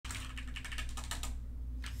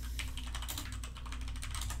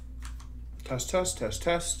Test, test, test,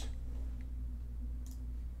 test.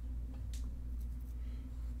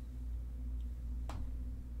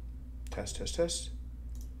 Test, test, test.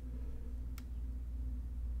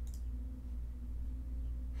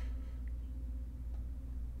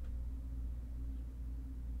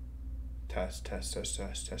 Test, test, test,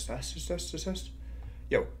 test, test, test, test, test, test, test.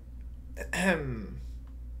 Yo. Ahem.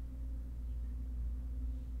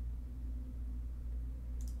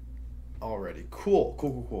 Already. Cool,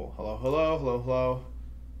 cool, cool, cool. Hello, hello, hello, hello.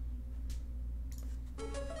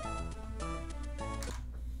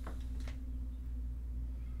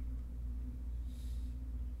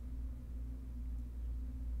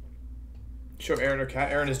 Show Aaron or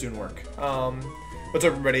Cat. Aaron is doing work. What's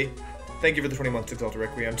up, everybody? Thank you for the 20 months to Delta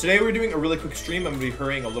Requiem. Today we're doing a really quick stream. I'm gonna be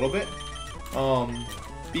hurrying a little bit,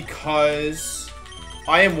 because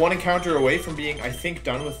I am one encounter away from being, I think,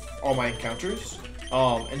 done with all my encounters.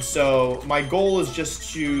 And so my goal is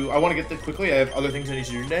just to, I want to get there quickly. I have other things I need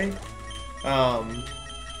to do today.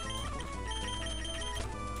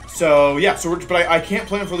 So yeah, but I can't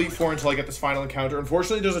plan for Elite 4 until I get this final encounter.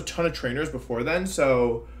 Unfortunately, there's a ton of trainers before then,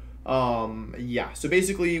 so yeah. So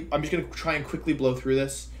basically, I'm just gonna try and quickly blow through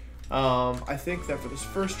this. I think that for this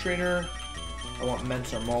first trainer, I want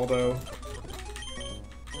Ments Armaldo.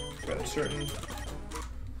 Got it certain.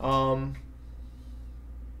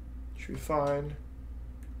 Should be fine.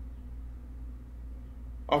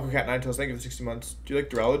 Aquacat 9 Tails, thank you for 60 months. Do you like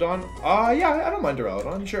Duraludon? Yeah, I don't mind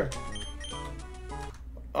Duraludon, sure.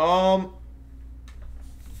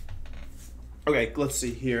 Okay, let's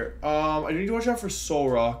see here. I need to watch out for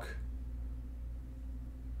Solrock.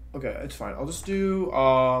 Okay, it's fine. I'll just do,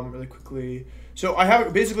 really quickly. So I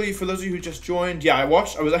have, basically, for those of you who just joined, yeah, I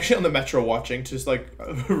was actually on the Metro watching, just like,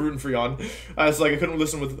 rooting for Yon. It's like, I couldn't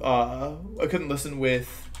listen with volume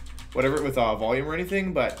or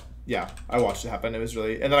anything, but yeah, I watched it happen. It was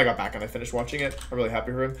really, and then I got back and I finished watching it. I'm really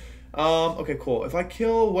happy for him. Okay, cool. If I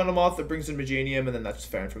kill Wenomoth, that brings in Meganium, and then that's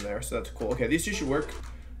fair from there, so that's cool. Okay, these two should work.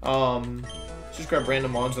 Just grab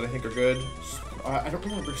random mons that I think are good. I don't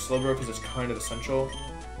remember Slowbro because it's kind of essential.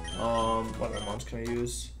 What other mons can I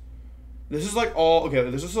use? This is like all, okay,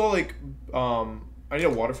 this is all like, I need a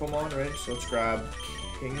Waterfall mon, right? So let's grab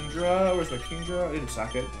Kingdra. Where's my Kingdra? I didn't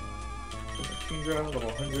sack it. Where's my Kingdra? Level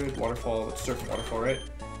 100, Waterfall, let's Surf and Waterfall, right?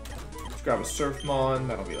 Let's grab a Surf mon,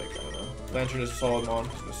 that'll be like, I don't know. Lantern is a solid mon,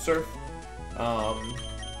 just gonna Surf.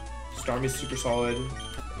 Starmie's super solid.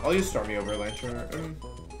 I'll use Starmie over Lantern.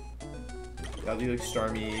 Yeah, I'll do like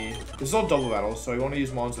Starmie. This is all double battles, so I want to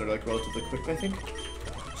use mons that are like relatively quick, I think.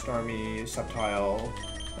 Starmie, Sceptile,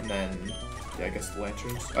 and then, yeah, I guess the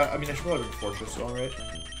Lanterns. I mean, I should probably bring Fortress as well, right?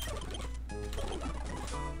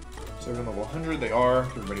 So they're on level 100, they are.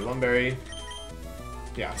 Everybody Lumberry.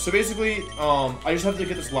 Yeah, so basically, I just have to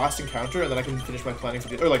get this last encounter, and then I can finish my planning for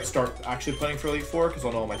the, or like start actually planning for Elite 4, because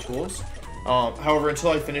I'll know all my tools. However, until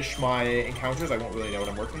I finish my encounters, I won't really know what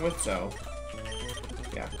I'm working with, so,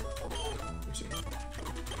 yeah. Let's see.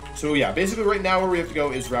 So yeah, basically right now where we have to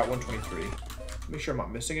go is Route 123. Make sure I'm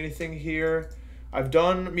not missing anything here. I've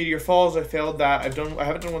done Meteor Falls, I failed that. I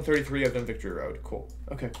haven't done 133, I've done Victory Road. Cool.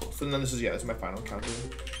 Okay, cool. So then this is, yeah, this is my final encounter.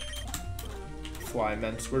 Fly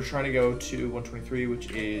Ments. We're trying to go to 123,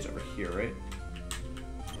 which is over here, right?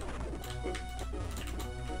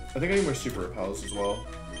 I think I need more Super Repels as well.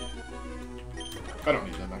 I don't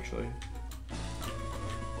need them, actually.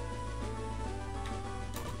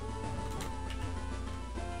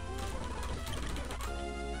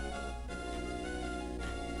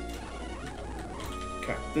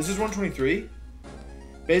 Okay, this is 123.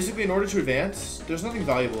 Basically, in order to advance, there's nothing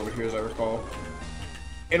valuable over here, as I recall.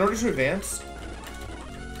 In order to advance,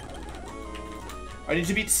 I need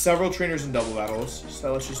to beat several trainers in double battles.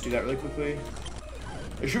 So let's just do that really quickly.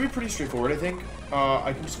 It should be pretty straightforward, I think.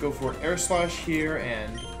 I can just go for Air Slash here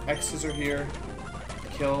and X Scissor here.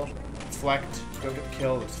 Kill, deflect, don't get the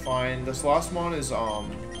kill, that's fine. This last one is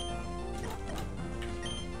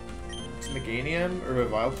it's Meganium or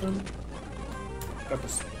Revileplume. Got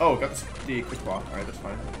this. Oh, got this. The quick block. All right, that's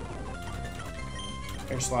fine.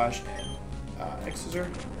 Air Slash and X Scissor.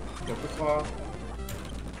 No quick claw.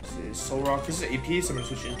 This is Soul Rock. This is AP, so I'm gonna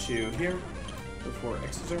switch into here. Go for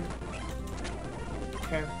X Scissor.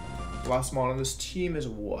 Okay. Last mon on this team is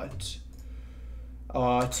what?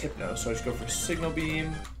 Hypno. So I just go for Signal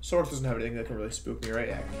Beam. Soul Rock doesn't have anything that can really spook me, right?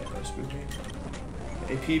 Yeah, it can't really spook me.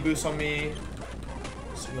 AP boost on me.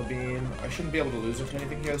 Signal Beam. I shouldn't be able to lose it to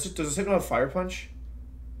anything here. Does this Hypno have Fire Punch?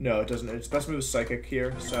 No, it doesn't. Its best move is Psychic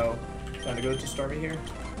here, so time to go to Starmie here.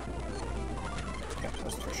 Okay,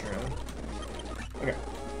 that's the first round. Okay.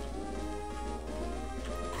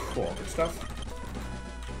 Cool, good stuff.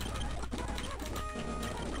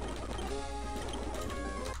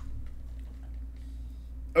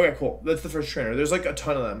 Okay, cool. That's the first trainer. There's like a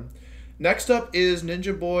ton of them. Next up is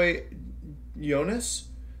Ninja Boy Jonas.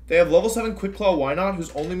 They have level 7 Quick Claw Why Not,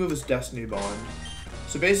 whose only move is Destiny Bond.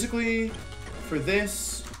 So basically, for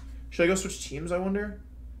this, should I go switch teams, I wonder?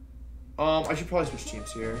 I should probably switch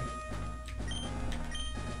teams here.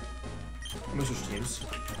 I'm gonna switch teams.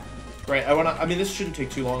 Right, I mean, this shouldn't take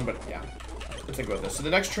too long, but yeah. Let's think about this. So the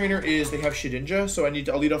next trainer is, they have Shedinja, so I'll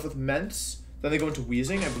lead off with Mence. Then they go into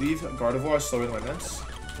Wheezing. I believe Gardevoir is slower than my Mence.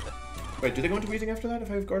 Wait, do they go into Wheezing after that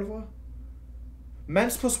if I have Gardevoir?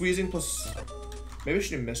 Mence plus Wheezing plus... Maybe I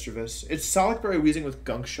should do Mischievous. It's Salicberry Wheezing with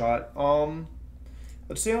Gunk Shot.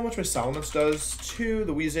 Let's see how much my Salamence does to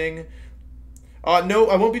the Wheezing. No,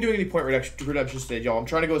 I won't be doing any point redemption today, y'all. I'm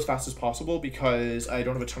trying to go as fast as possible because I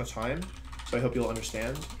don't have a ton of time. So I hope you'll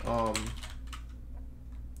understand.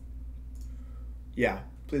 Yeah,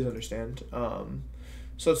 please understand.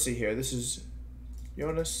 So let's see here. This is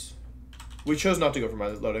Jonas. We chose not to go for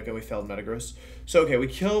Milotic and we failed Metagross. So okay, we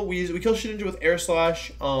kill Shedinja with Air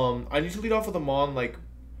Slash. I need to lead off with a Mon like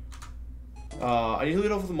I need to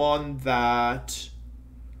lead off with a Mon that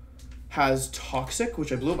has Toxic,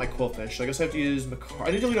 which I blew up my Quillfish. So I guess I have to use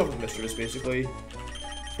I need to lead off with Mischievous basically.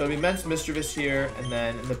 So it'll be Mence Mischievous here, and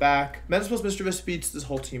then in the back, Mence plus Mischievous beats this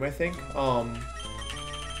whole team, I think.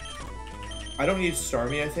 I don't need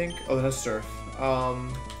Starmie, I think. Oh, that has Surf.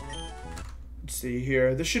 Let's see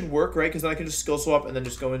here. This should work, right? Because then I can just skill swap and then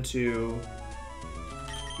just go into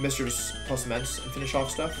Mischievous plus Mence and finish off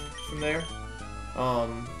stuff from there.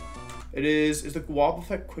 Is the Wobble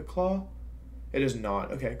effect Quick Claw? It is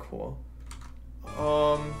not. Okay, cool.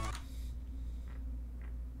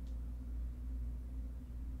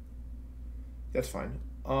 That's fine.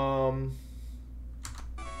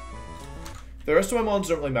 The rest of my mons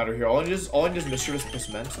don't really matter here. All I need is Mischievous plus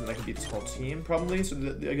Mence, and then I can beat this whole team, probably. So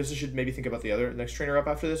I guess I should maybe think about the next trainer up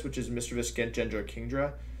after this, which is Mischievous, Genja,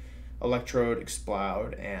 Kingdra, Electrode,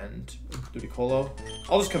 Exploud, and Ludicolo.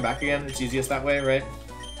 I'll just come back again. It's easiest that way, right?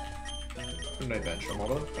 Who did I bench?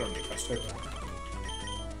 Armaldo? I don't need Quest Type.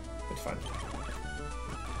 It's fine.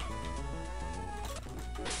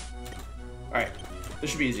 Alright.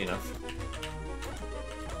 This should be easy enough.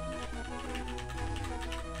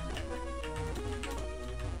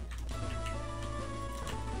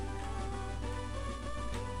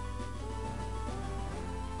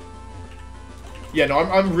 Yeah, no,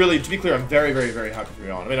 I'm really, to be clear, I'm very, very, very happy for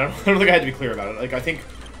Yon. I mean, I don't think I had to be clear about it. Like, I think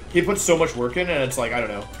he put so much work in, and it's like, I don't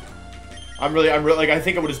know. I'm really, like, I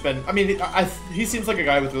think it would have been, I mean, he seems like a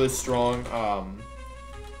guy with really strong,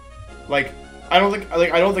 like, I don't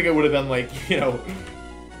think it would have been, like,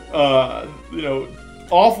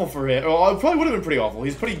 awful for him. Well, it probably would have been pretty awful.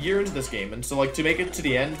 He's put a year into this game, and so, like, to make it to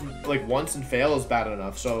the end, like, once and fail is bad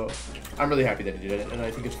enough, so I'm really happy that he did it, and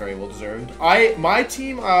I think it's very well deserved. My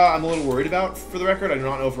team, I'm a little worried about, for the record. I do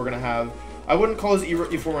not know if we're going to have... I wouldn't call his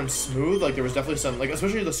E4 smooth. Like, there was definitely some... Like,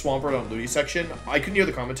 especially the Swampert on Ludi section. I couldn't hear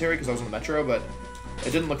the commentary because I was on the Metro, but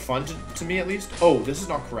it didn't look fun to me, at least. Oh, this is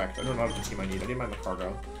not correct. I don't know what the team I need. I need my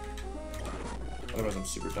Macargo. Otherwise, I'm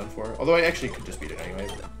super done for. Although I actually could just beat it anyway.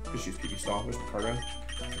 Just use PB Stall. Where's Macargo?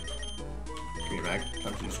 Give me a mag.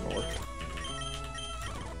 Time to do some more work.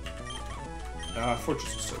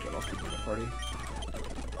 Fortress is so good. I'll keep it in the party.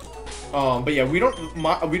 But yeah, we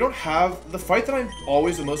don't have the fight that I'm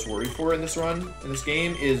always the most worried for in this run in this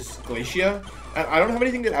game is Glacia, and I don't have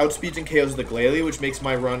anything that outspeeds and KOs the Glalie, which makes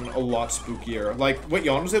my run a lot spookier. Like what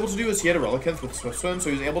Yon was able to do is he had a Relicanth with Swift Swim, so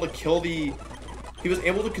he was able to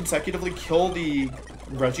consecutively kill the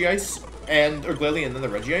Regice or Glalie and then the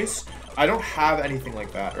Regice. I don't have anything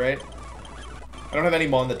like that, right? I don't have any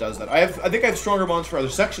Mon that does that. I think I have stronger Mons for other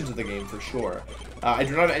sections of the game, for sure. I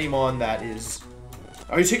do not have any Mon that is...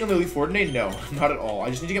 Are you taking on the Elite Four today? No, not at all. I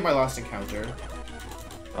just need to get my last encounter.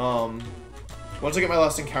 Once I get my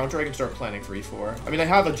last encounter, I can start planning for E4. I mean, I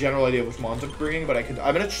have a general idea of which Mons I'm bringing, but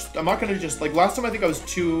I'm not gonna just... Like, last time I think I was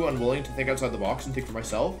too unwilling to think outside the box and think for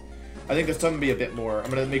myself. I think this time will be a bit more... I'm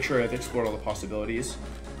gonna make sure I've explored all the possibilities.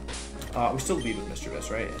 We still lead with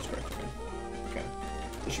Mischievous, right? That's correct. Okay.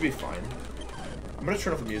 This should be fine. I'm gonna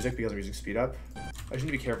turn off the music because I'm using speed up. I just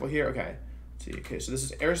need to be careful here. Okay. Let's see. Okay, so this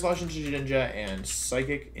is Air Slash into Shedinja and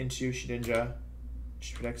Psychic into Shedinja.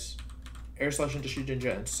 She protects Air Slash into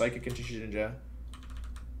Shedinja and Psychic into Shedinja.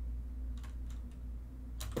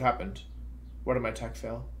 What happened? Why did my attack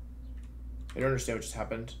fail? I don't understand what just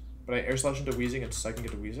happened. But I Air Slash into Wheezing and Psychic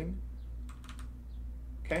into Wheezing.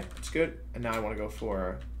 Okay, that's good. And now I want to go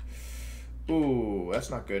for... Ooh,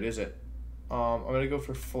 that's not good, is it? I'm going to go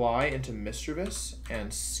for Fly into Mischievous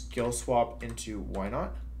and Skill Swap into Why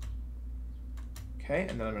Not. Okay,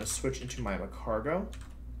 and then I'm going to switch into my Macargo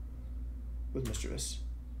with Mischievous.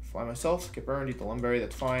 fly myself, get burned, eat the Lumberry,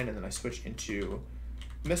 that's fine, and then I switch into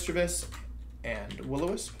Mischievous and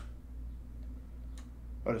Will-O-Wisp.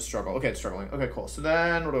 Oh, to struggle. Okay, it's struggling. Okay, cool. So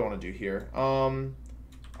then what do I want to do here?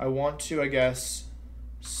 I want to, I guess,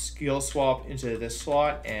 skill swap into this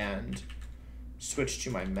slot and switch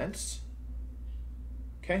to my Ments.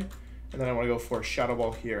 Okay. And then I want to go for Shadow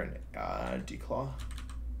Ball here and Declaw.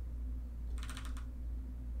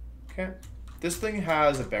 Okay. This thing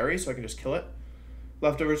has a berry, so I can just kill it.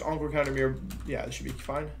 Leftovers, Encore, Counter Mirror. Yeah, this should be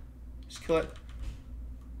fine. Just kill it.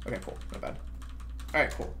 Okay, cool. Not bad.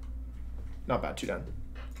 Alright, cool. Not bad. 2 down.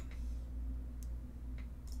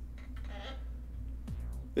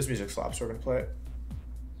 This music slaps, so we're gonna play it.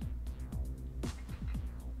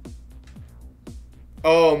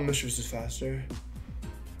 Oh, Mischievous is faster.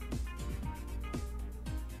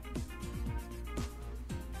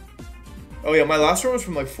 Oh yeah, my last one was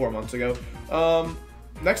from like 4 months ago.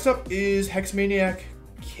 Next up is Hexmaniac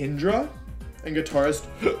Kindra and guitarist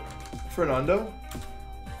Fernando,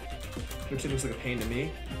 which looks like a pain to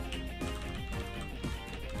me.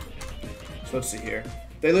 So let's see here.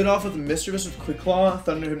 They lead off with Mischievous with Quick Claw,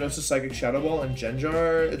 Thunder, Hypnosis, Psychic, Shadow Ball, and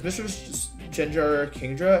Genjar. It's Mischievous, Genjar,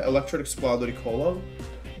 Kingdra, Electrode, Explode, Ludicolo.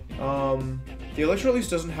 The Electro at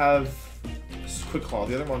least doesn't have Quick Claw.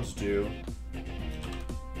 The other ones do.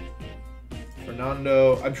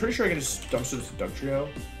 Fernando. I'm pretty sure I can just dumpster this Dugtrio.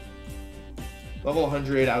 Level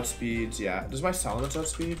 100, outspeeds. Yeah. Does my Salamence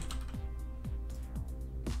outspeed?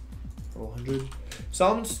 Level 100.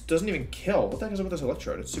 Salamence doesn't even kill. What the heck is up with this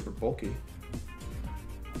Electrode? It's super bulky.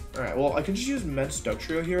 Alright, well, I can just use Ments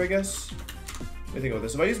Dugtrio here, I guess. Let me think about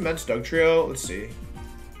this. If I use Ments Dugtrio, let's see.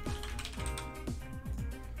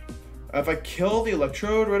 If I kill the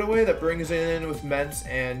Electrode right away, that brings in with Ments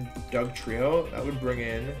and Dugtrio. That would bring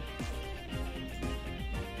in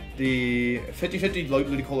the 50-50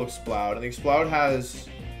 Ludicolo Explode. And the Explode has...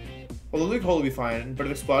 Well, the Ludicolo will be fine, but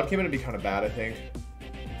if Explode came in, it'd be kind of bad, I think.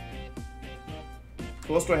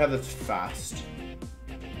 Who else do I have that's fast?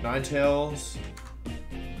 Ninetales.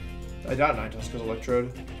 I doubt Ninetales because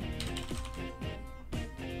Electrode.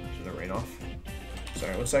 Turn the rain off.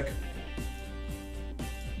 Sorry, 1 sec.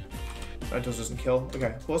 Ninetales doesn't kill.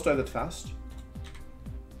 Okay, who else do I have that's fast?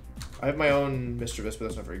 I have my own Mischievous, but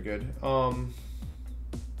that's not very good.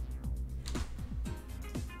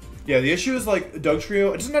 Yeah, the issue is like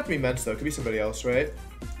Dugtrio. It doesn't have to be Ments though. It could be somebody else, right?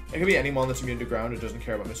 It could be any mon that's immune to ground and doesn't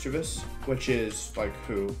care about Mischievous, which is like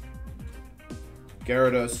who?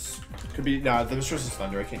 Gyarados. Could be, nah, the Mischievous is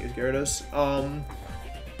Thunder, I can't use Gyarados.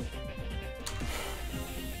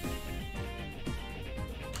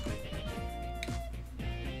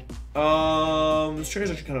 This trigger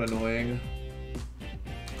is actually kind of annoying.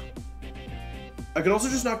 I could also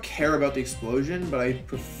just not care about the explosion, but I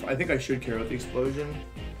think I should care about the explosion.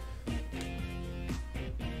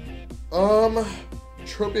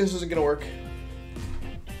 Tropius isn't gonna work.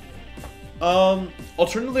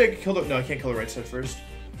 Alternatively, I could kill the... No, I can't kill the right side first.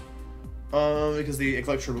 Because the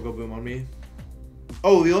Electrode will go boom on me.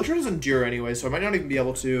 Oh, the Electrode is Endure anyway, so I might not even be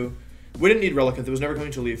able to... We didn't need Relicanth. It was never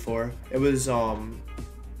coming to Elite Four. It was,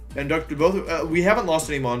 and both... we haven't lost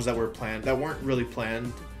any mons that were planned, that weren't really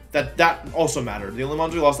planned. That also mattered. The only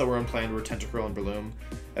mons we lost that were unplanned were Tentacruel and Breloom,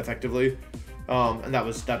 effectively. And that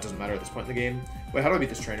doesn't matter at this point in the game. Wait, how do I beat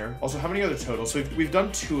this trainer? Also, how many other totals? So we've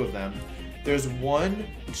done 2 of them. There's 1,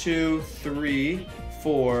 2, 3,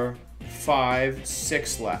 4, 5,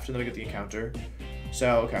 6 left, and then we get the encounter.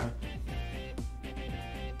 So, okay.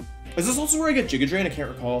 Is this also where I get Giga Drain? I can't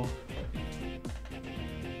recall.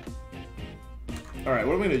 Alright,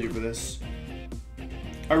 what am I going to do for this?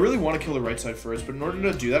 I really want to kill the right side first, but in order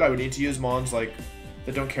to do that, I would need to use mons like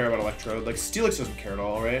that don't care about Electrode. Like, Steelix doesn't care at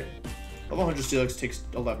all, right? Level 100 Steelix takes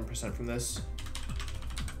 11% from this.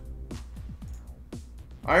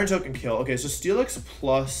 Iron Tail can kill. Okay, so Steelix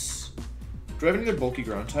plus... Do I have any other bulky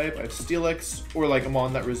ground type? I have Steelix, or like a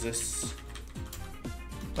mon that resists...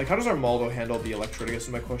 Like, how does Armaldo handle the Electrode, I guess is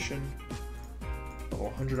my question. Level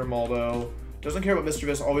 100 Armaldo. Doesn't care about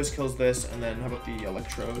Mischievous, always kills this, and then how about the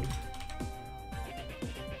Electrode?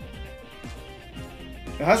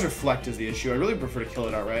 It has Reflect is the issue. I really prefer to kill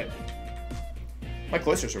it outright. My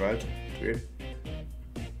Cloyster survived. It's weird.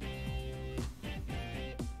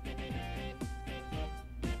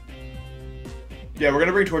 Yeah, we're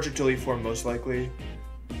gonna bring Torchic to Elite Four most likely.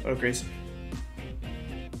 Oh, Grace.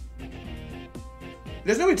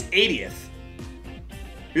 There's no way it's 80th.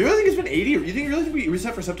 You really think it's been 80? You really think we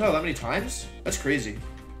reset for Subtile that many times? That's crazy.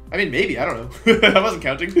 I mean, maybe. I don't know. I wasn't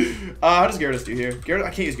counting. How does Gyarados do here?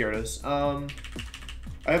 I can't use Gyarados.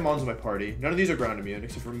 I have mons in my party. None of these are ground immune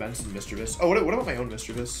except for Ments and Mischievous. Oh, what about my own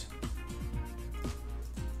Mischievous?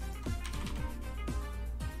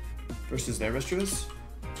 versus their Mischievous.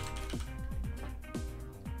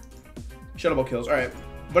 Shadow Ball kills. Alright.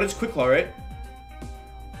 But it's Quick Claw, right?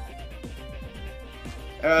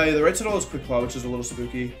 Yeah, the right side all is Quick Claw, which is a little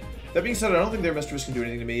spooky. That being said, I don't think their Mischievous can do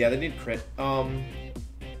anything to me. Yeah, they need crit. And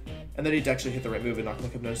they need to actually hit the right move and knock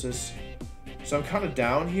like Hypnosis. So I'm kind of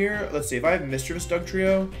down here. Let's see, if I have Mischievous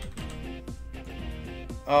Dugtrio,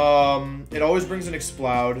 it always brings in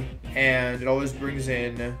Exploud, and it always brings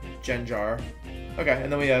in Genjar. Okay,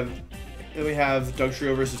 and then we have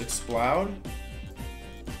Dugtrio versus Exploud.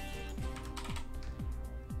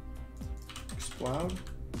 Exploud.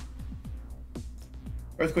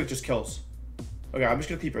 Earthquake just kills. Okay, I'm just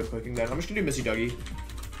gonna keep Earthquaking then. I'm just gonna do Missy Dougie.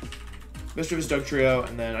 Mischievous Dugtrio,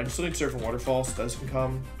 and then I still need Surf and Waterfall, so those can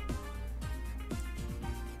come.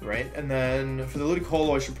 Right, and then for the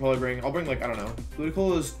Ludicolo, I should probably bring, I'll bring like, I don't know.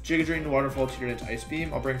 Ludicolo is Giga Drain, Waterfall, Tutored into Ice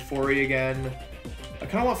Beam. I'll bring Fori again. I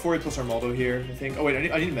kind of want Fori plus Armaldo here, I think. Oh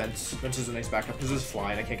wait, I need Mence. Mence is a nice backup because it's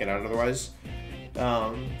fly and I can't get out otherwise.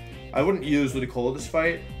 I wouldn't use Ludicolo this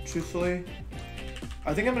fight, truthfully.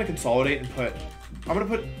 I think I'm going to consolidate and I'm going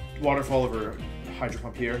to put Waterfall over Hydro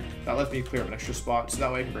Pump here. That lets me clear up an extra spot, so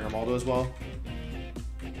that way I can bring Armaldo as well.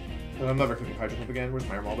 And I'm never clicking Hydro Pump again. Where's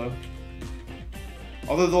my Armaldo?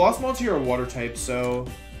 Although the last mons here are water type, so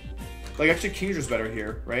like actually Kingdra's better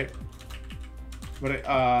here, right? But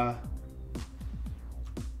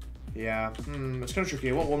yeah, it's kind of tricky.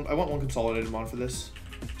 I want one consolidated mon for this.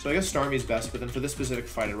 So I guess Starmie's best, but then for this specific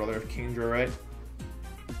fight, I'd rather have Kingdra, right?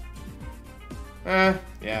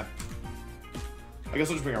 Yeah. I guess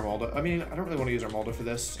I'll just bring Armaldo. I mean, I don't really want to use Armaldo for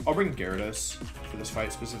this. I'll bring Gyarados for this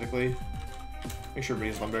fight specifically. Make sure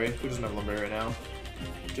everybody has Lumberry. Who doesn't have Lumberry right now?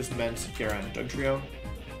 Just Mence, Gyara, and Dugtrio.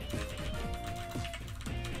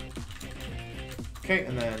 Okay,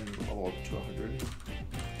 and then level up to 100.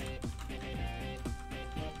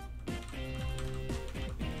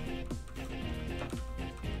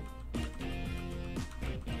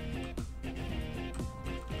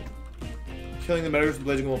 Killing the Metagross with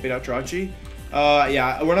Blazing won't beat out Jirachi.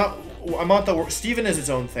 Yeah, we're not. I'm not the. Steven is its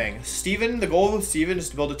own thing. Steven, the goal with Steven is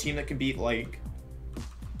to build a team that can beat like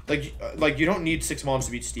you don't need 6 mons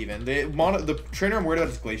to beat Steven. The trainer I'm worried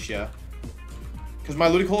about is Glacia. Because my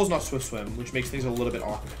Ludicolo is not Swift Swim, which makes things a little bit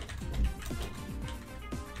awkward.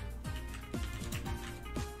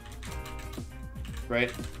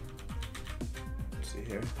 Right? Let's see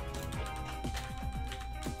here.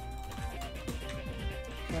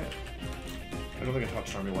 Okay. I don't think I taught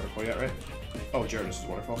Starmie Waterfall yet, right? Oh, Gyarados is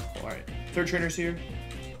Waterfall. Cool, alright. Third trainer's here.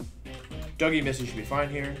 Dougie Missy should be fine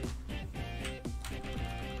here.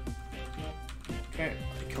 Okay,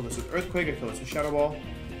 I kill this with Earthquake, I kill this with Shadow Ball.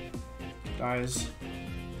 Dies.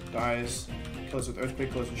 Dies. Kill this with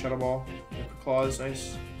Earthquake, kill this with Shadow Ball. Claws,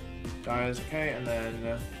 nice. Dies, okay, and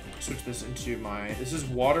then switch this into my... This is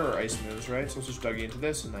water or ice moves, right? So let's just Dougie into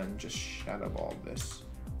this and then just Shadow Ball this.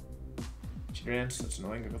 Cheater Dance, that's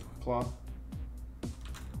annoying, go with Quick Claw.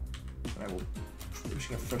 And I will... I'm just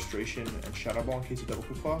gonna Frustration and Shadow Ball in case of double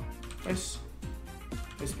Quick Claw. Nice.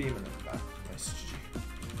 Ice Beam and then that. Nice,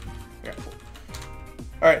 GG. Okay, cool.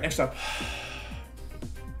 Alright, next up.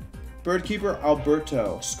 Birdkeeper,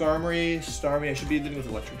 Alberto. Skarmory, Starmie. I should be dealing with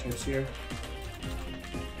electric types here.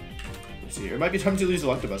 Let's see here. It might be time to lose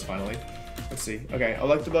Electabuzz finally. Let's see. Okay,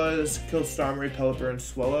 Electabuzz kills Starmie, Pelipper, and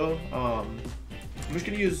Swellow. I'm just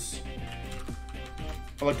gonna use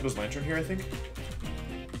Electabuzz Lantern here, I think.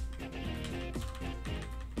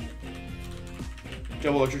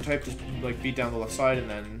 Double electric type, just like beat down the left side, and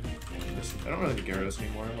then this, I don't really need Gyarados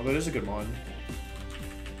anymore, although it is a good mon.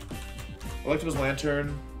 Electabuzz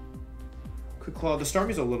Lantern. Quick Claw. The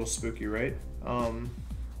Starmie's a little spooky, right? I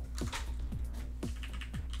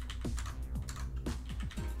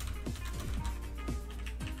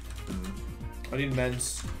need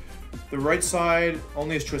Mence. The right side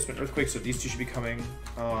only has Twist and Earthquake, so these two should be coming.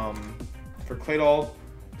 For Claydol,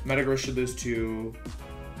 Metagross should lose to...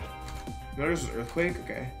 Metagross is Earthquake?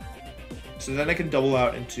 Okay. So then I can double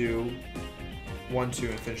out into 1-2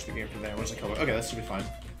 and finish the game from there. Once I kill it. Okay, that should be fine.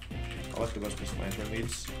 I'll let the West Coast Lantern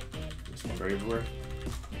leads. This one very everywhere.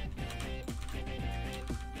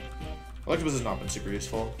 Electabuzz has not been super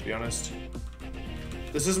useful, to be honest.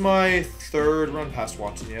 This is my 3rd run past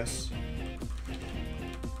Watson, yes.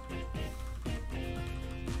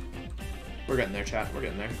 We're getting there, chat. We're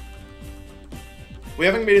getting there. We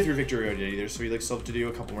haven't made it through Victory Road yet either, so we like still have to do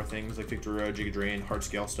a couple more things like Victory Road, Giga Drain, hard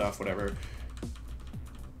scale stuff, whatever.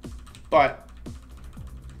 But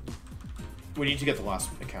we need to get the last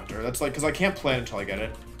encounter. That's like, because I can't plan until I get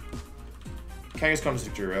it. Kangaskhan is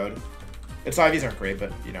Victory Road. Its IVs aren't great,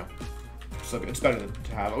 but you know, so it's better than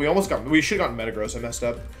to have. We should have gotten Metagross. I messed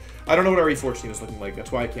up. I don't know what our E14 is looking like.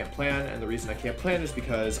 That's why I can't plan, and the reason I can't plan is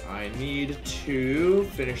because I need to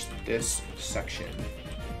finish this section.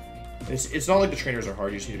 It's not like the trainers are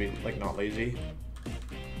hard. You just need to be like not lazy.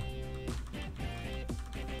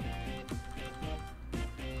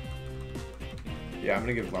 Yeah, I'm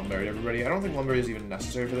gonna give Lumberry to everybody. I don't think Lumberry is even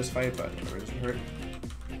necessary for this fight, but whatever, it doesn't hurt.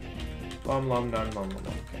 Lum, none, lum.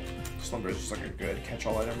 Okay. Lumberry is just like a good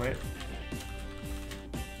catch-all item, right?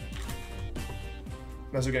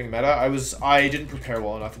 As we're getting meta, I didn't prepare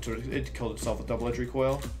well enough until it killed itself with double edge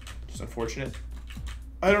recoil. Just unfortunate.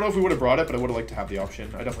 I don't know if we would have brought it, but I would have liked to have the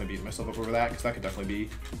option. I definitely beat myself up over that, because that could definitely be...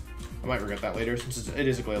 I might regret that later, since it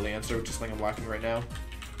is a Glalie answer, which is something I'm lacking right now.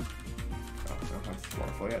 Oh, I don't have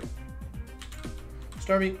Waterfall yet.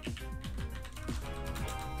 Starmie.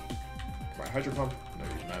 Come on, Hydro Pump.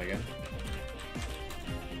 Never using that again.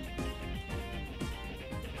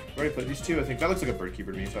 Already played these two. I think that looks like a Bird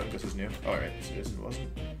Keeper to me, so I think this is new. Oh, alright, yes, it is and it wasn't.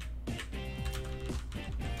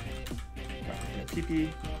 Got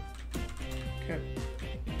PP. Okay.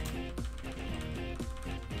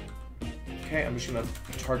 Okay, I'm just gonna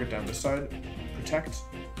target down this side. Protect.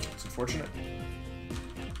 It's unfortunate.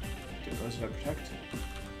 Didn't realize I had Protect.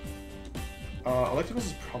 Electabuzz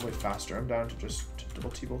is probably faster. I'm down to just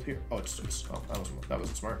double T-Bolt here. Oh, it's oh, that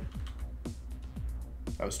wasn't smart.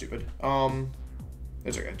 That was stupid.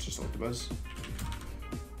 It's okay, it's just Electabuzz.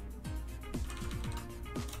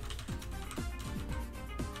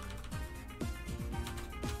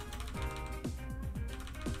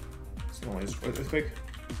 It's only Earthquake.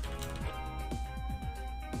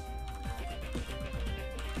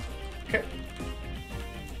 Okay.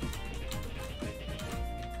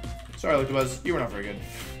 Sorry, Electabuzz, you were not very good.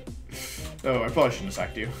 Oh, I probably shouldn't have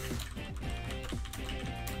sacked you.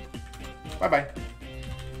 Bye-bye.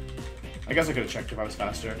 I guess I could have checked if I was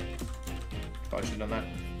faster. Probably should have done that.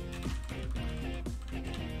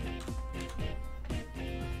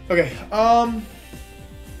 Okay,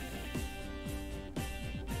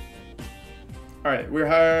 Alright,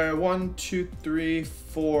 we're 1, 2, 3,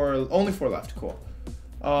 4, only 4 left, cool.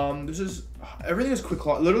 This is, everything is Quick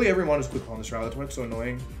Claw, literally every mon is Quick Claw on this route, that's why it's so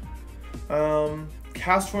annoying.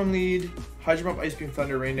 Cast Form lead, Hydro Pump, Ice Beam,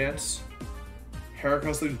 Thunder, Rain Dance.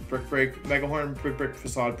 Heracross lead, Brick Break, Mega Horn, Brick Break,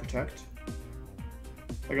 Facade, Protect.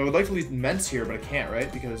 Like, I would like to lead Ments here, but I can't,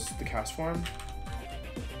 right? Because the Cast Form.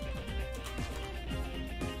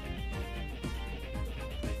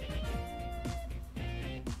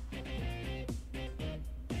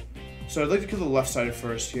 So I'd like to kill the left side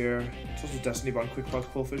first here. It's also Destiny Bond, Quick Claw,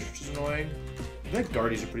 Quillfish, which is annoying. I think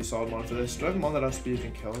Guardy's a pretty solid mon for this. Do I have a mon that outspeeds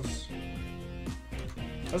and kills?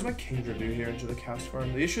 What does my Kingdra do here into the Cast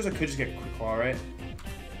Form? The issue is I could just get Quick Claw, right?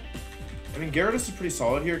 I mean, Gyarados is pretty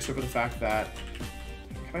solid here, except for the fact that...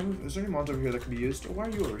 Can I move? Is there any mons over here that can be used? Oh, why are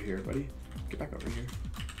you over here, buddy? Get back over here.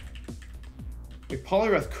 Like,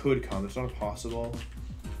 Poliwrath could come. It's not impossible.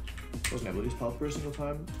 Wasn't able to use Pal for a single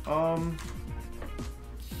time.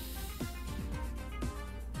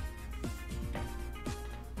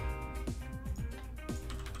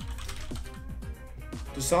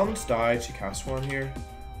 Does Salamence die to Cast Form here?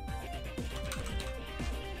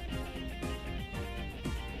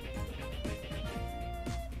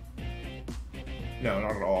 No,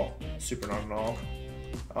 not at all. Super not at all.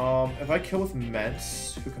 If I kill with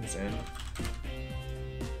Mets, who comes in?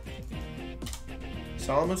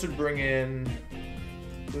 Salamence would bring in...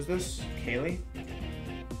 Who's this? Kaylee?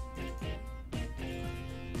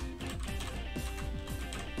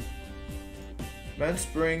 Mets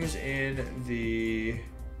brings in the...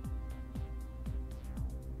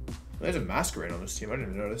 There's a Masquerade on this team. I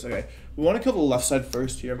didn't even notice. Okay. We want to kill the left side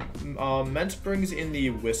first here. Ments brings in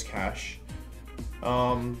the Whiscash.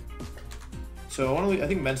 So I want to. I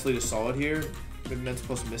think Ments lead is solid here. Maybe Ments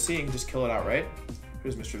plus Missy and just kill it outright.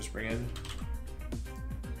 Who's Mischievous bring in?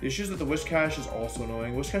 The issue is that the Whiscash is also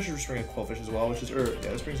annoying. Whiscash is just bringing a Quillfish as well, which is yeah,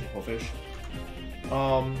 this brings in Quillfish.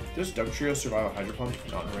 Does Dugtrio survive a Hydro Pump?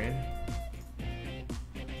 Not in rain.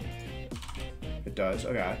 It does.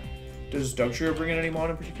 Okay. Does Dugtrio bring in any mon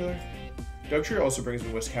in particular? Dugtrio also brings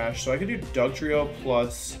in Whiscash, so I could do Dugtrio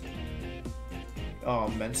plus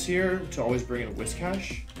Ments here to always bring in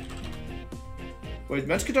Whiscash. Wait,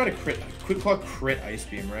 Ments could die to Quick Claw crit Ice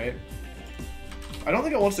Beam, right? I don't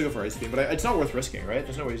think it wants to go for Ice Beam, but it's not worth risking, right?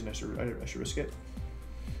 There's no reason I should risk it.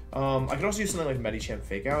 I could also use something like Medicham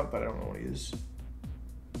Fake Out, but I don't know what to use.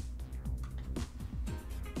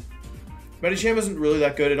 Medicham isn't really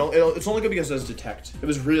that good. It's only good because it does Detect. It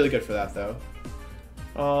was really good for that, though.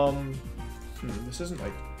 This isn't,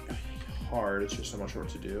 like, hard. It's just so much work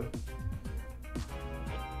to do.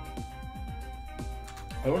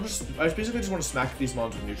 I basically just want to smack these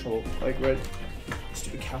mons with neutral, like, right? Let's do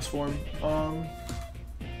stupid cast form.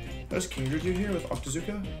 What does Kingdra do here with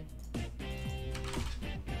Octazooka?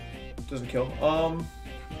 Doesn't kill.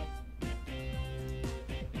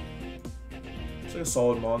 It's like a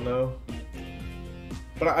solid mon though.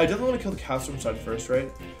 But I definitely want to kill the cast form side first,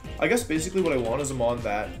 right? I guess basically what I want is a mon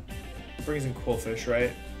that brings in Quillfish,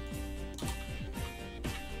 right?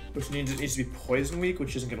 Which needs to be poison weak,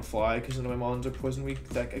 which isn't gonna fly because none of my mons are poison weak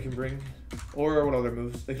that I can bring. Or what other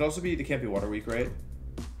moves? They can't be water weak, right?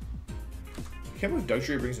 I can't believe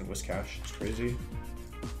Dugtree brings in Whiscash. It's crazy.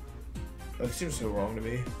 That seems so wrong to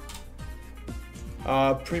me.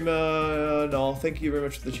 Prima Null, thank you very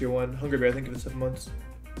much for the tier 1. Hungry Bear, thank you for the 7 months.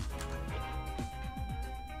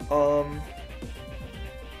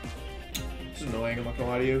 This is annoying, I'm not gonna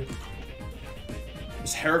lie to you.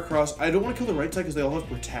 This Heracross, I don't want to kill the right side because they all have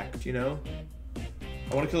Protect, you know?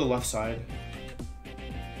 I want to kill the left side.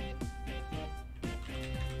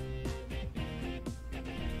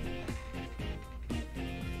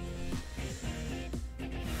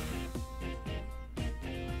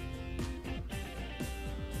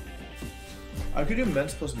 I could do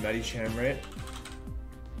Mence plus Medicham, right?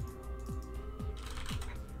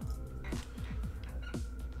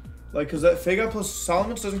 Like, cause that Fake Out plus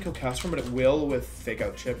Salamence doesn't kill Castform, but it will with Fake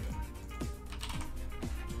Out Chip.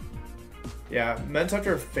 Yeah, Mence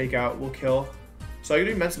after a Fake Out will kill. So I could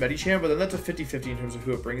do Mence Medicham, but then that's a 50-50 in terms of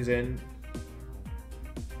who it brings in.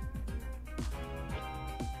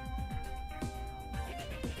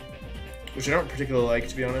 Which I don't particularly like,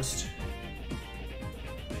 to be honest.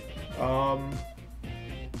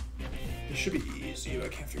 This should be easy, but I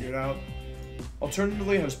can't figure it out.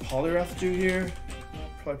 Alternatively, how does Poliwrath do here?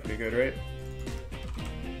 Probably pretty good, right?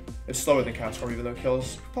 It's slower than Castform, even though it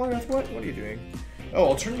kills. Poliwrath, what? What are you doing? Oh,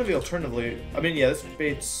 alternatively. I mean, yeah, this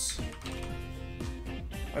baits.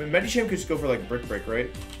 I mean, Medicham could just go for like Brick Break, right?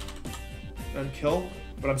 And kill,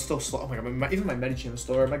 but I'm still slow. Oh my god, even my Medicham is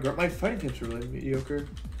slower. My fighting types are really mediocre.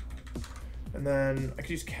 And then I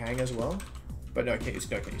could use Kang as well. But no, I can't use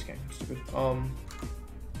Kang. It's stupid.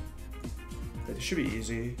 This should be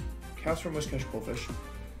easy. Castform, Whiscash, Quillfish.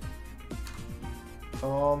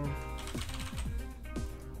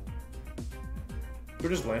 Who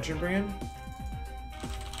does Lantern bring in?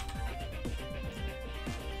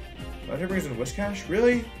 Lantern brings in Whiscash?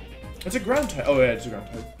 Really? It's a ground type. Oh yeah, it's a ground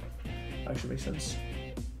type. Actually makes sense.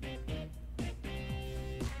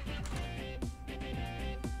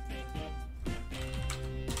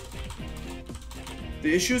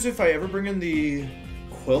 The issue is if I ever bring in the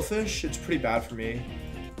Quillfish, it's pretty bad for me.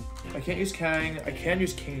 I can't use Kang. I can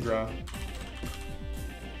use Kingdra.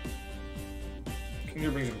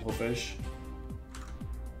 Kingdra brings in Quillfish.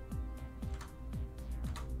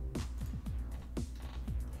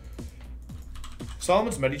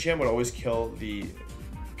 Solomon's Medicham would always kill the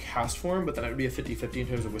Castform, but then it would be a 50-50 in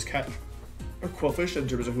terms of Whiscash or Quillfish in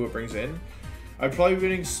terms of who it brings in. I'd probably be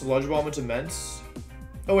getting Sludge Bomb into Mence.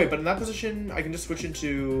 Oh wait, but in that position, I can just switch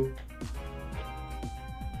into...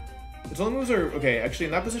 Its only moves are... Okay, actually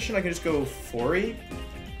in that position, I can just go Fori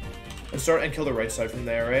and start and kill the right side from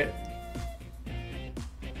there, right?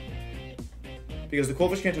 Because the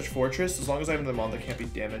Quillfish can't touch Fortress, as long as I have them on that can't be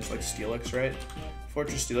damaged, like Steelix, right?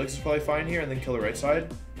 Fortress Steelix is probably fine here, and then kill the right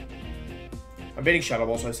side. I'm baiting Shadow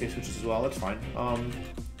Ball, so I save switches as well, that's fine.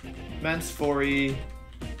 Mence, Fori,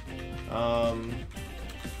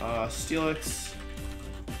 Steelix.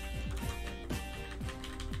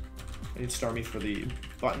 I need Starmie for the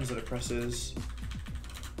buttons that it presses.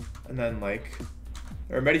 And then like,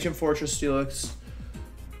 or Medicham, Fortress, Steelix.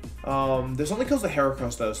 This only kills the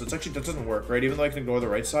Heracross though, so it's actually, that doesn't work, right? Even though I can ignore the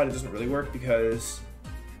right side, it doesn't really work because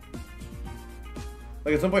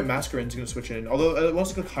like at some point Masquerade's gonna switch in. Although it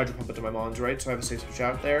wants to click Hydro Pump into my mons, right? So I have a safe switch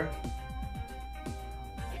out there.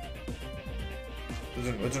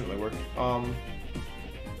 It doesn't really work. Huh.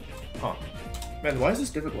 Man, why is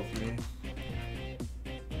this difficult for me?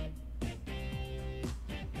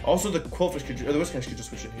 Also, the Quillfish could, or the Whiscash could just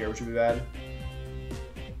switch in here, which would be bad.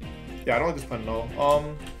 Yeah, I don't like this plan at all.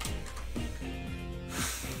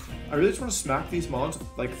 I really just want to smack these mons with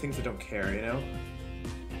like things that don't care, you know?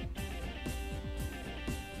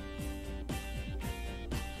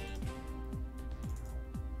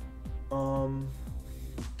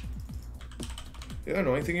 The other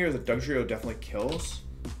annoying thing here is that Dugtrio definitely kills.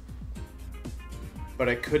 But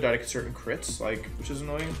I could die to certain crits, like, which is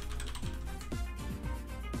annoying.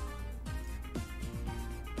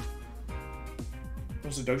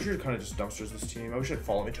 So Dugtrio kind of just dumpsters this team. I wish I'd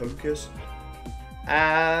follow me Togekiss.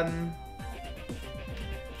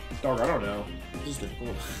 Dog, I don't know. This is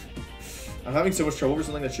difficult. I'm having so much trouble for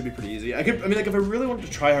something that should be pretty easy. I mean, like, if I really wanted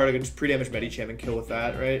to try hard, I could just pre-damage Medicham and kill with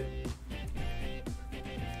that, right?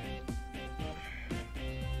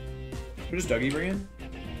 Who does Dougie bring in?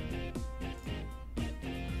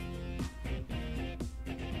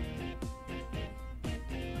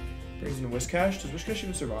 Brings in Whiscash. Does Whiscash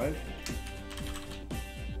even survive?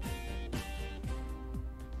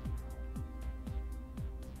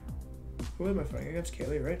 Who am I fighting against?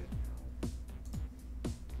 Kaylee, right?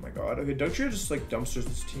 Oh my god. Okay, Dugtrio just like dumpsters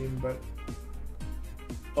this team, but...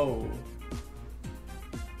 Oh.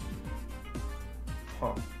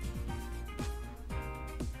 Huh.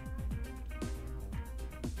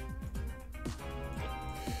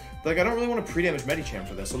 Like, I don't really want to pre-damage Medicham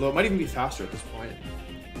for this, although it might even be faster at this point.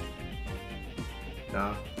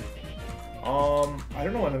 Nah. I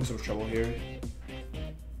don't know why I'm having so much trouble here.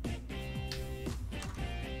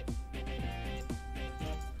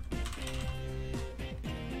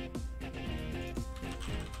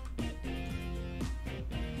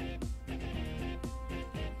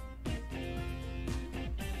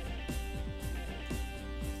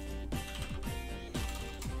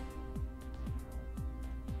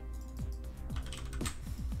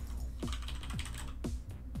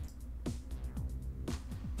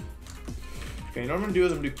 Okay, you know what I'm gonna do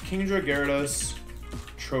is I'm gonna do Kingdra, Gyarados,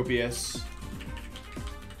 Tropius,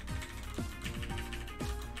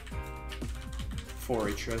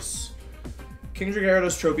 Forretress. Kingdra,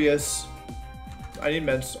 Gyarados, Tropius. I need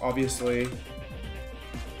Meds, obviously.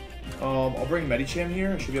 I'll bring Medicham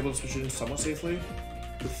here. I should be able to switch it in somewhat safely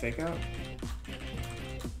with Fake Out.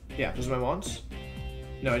 Yeah, those are my Mons.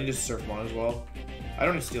 No, I need to Surf Mon as well. I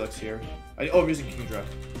don't need Steelix here. Oh, I'm using Kingdra.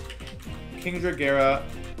 Kingdra, Gyara,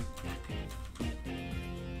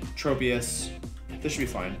 Tropius. This should be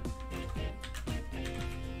fine.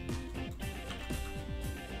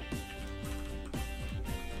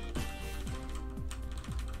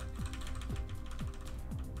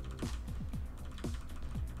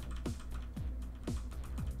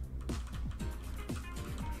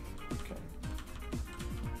 Okay.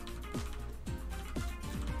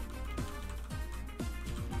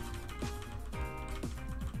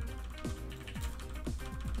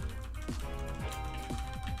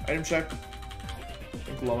 Item check. I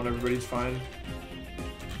think low on everybody's fine.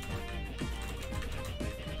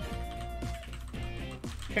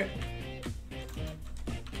 Okay.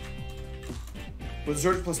 With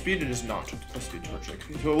Zerg plus speed, it is not plus speed Torchic.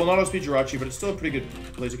 So it will not outspeed Jirachi, but it's still a pretty good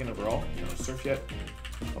Blaziken overall. No Surf yet.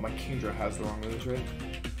 Oh, my Kingdra has the wrong moves, right?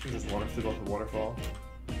 Kingdra's water, they both have Waterfall.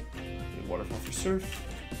 Need Waterfall for Surf.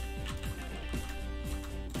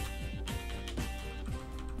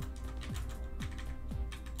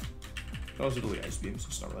 I was really Ice Beam, so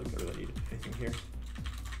it's not really good. I really need anything here.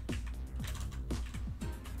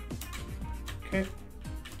 Okay.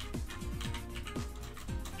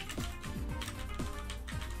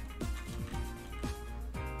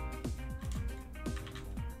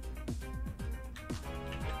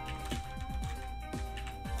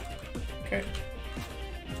 Okay.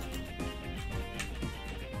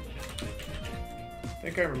 I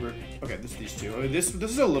think I remember. Okay, these two. I mean, this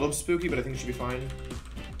is a little spooky, but I think it should be fine.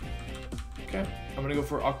 Okay, I'm gonna go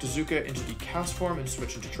for Octazooka into the cast form and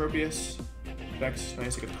switch into Tropius. Dex,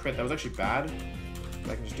 nice, I get the crit. That was actually bad,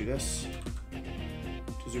 but I can just do this.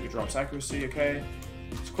 Octazooka drops accuracy, okay.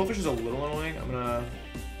 This Coldfish is a little annoying. I'm gonna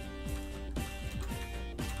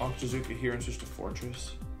Octazooka here and switch to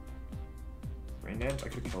Fortress. Rain Dance, I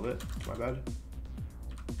could have killed it, my bad.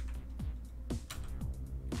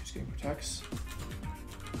 Just getting protects.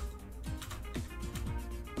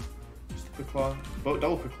 Just a Quick Claw,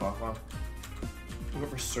 double Quick Claw, wow. We'll go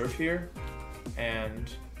for Surf here, and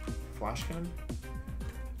Flash Cannon.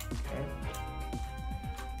 Okay.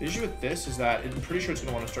 The issue with this is that I'm pretty sure it's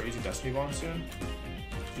going to want to start using Destiny Bomb soon.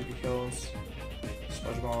 Octazooka kills,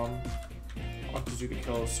 Sludge Bomb, Octazooka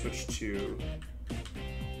kills, switch to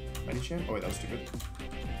Medicham. Oh wait, that was too good.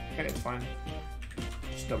 Okay, it's fine.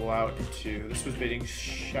 Just double out into, this was baiting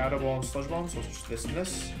Shadow Ball and Sludge Bomb, so I'll switch this and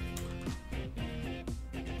this.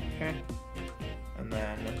 Okay. And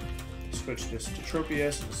then switch this into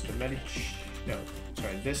Tropius, and this into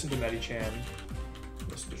this into Medicham,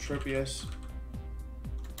 this into Tropius.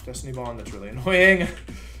 Destiny Bond, that's really annoying.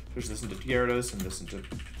 Switch this into Gyarados, and this into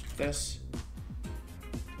this.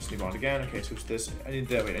 Destiny Bond again, okay, switch this. I need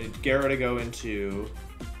Gyara to go into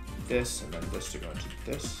this, and then this to go into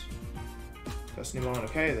this. Destiny Bond,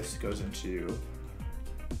 okay, this goes into...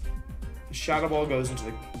 The Shadow Ball goes into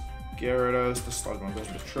the Gyarados, the Sludge Bomb goes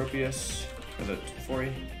into Tropius, or the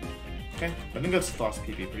Forey. Okay, I think that's the last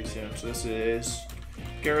PP pretty soon. So this is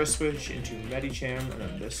Gyara switch into Medicham, and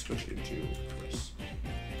then this switch into this.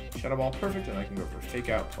 Shadow Ball, perfect, and I can go for Fake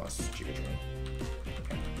Out plus Giga Drain.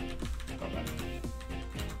 Okay, not bad.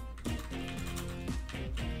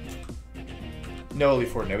 No Elite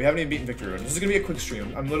Four. No, we haven't even beaten Victory Road. This is gonna be a quick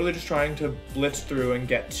stream. I'm literally just trying to blitz through and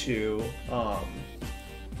get to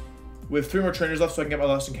with 3 more trainers left, so I can get my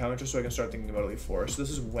last encounter, just so I can start thinking about Elite Four. So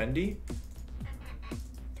this is Wendy.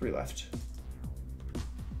 3 left.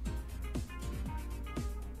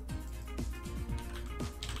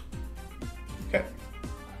 Okay.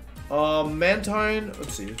 Mantine.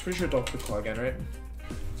 Let's see. I'm pretty sure Dog Quick Claw again, right?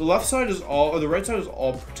 The left side is all, or the right side is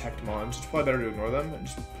all protect mons. It's probably better to ignore them and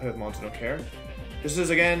just play with mons that don't care. This is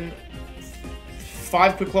again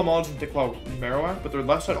 5 Quick Claw mons and Thick Claw Marowak, but their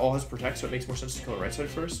left side all has protect, so it makes more sense to kill the right side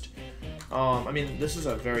first. I mean, this is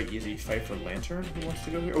a very easy fight for Lantern who wants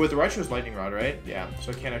to go here. Oh, with the right is Lightning Rod, right? Yeah,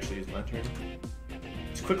 so I can't actually use Lantern.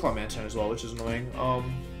 It's Quick Claw Mantine as well, which is annoying.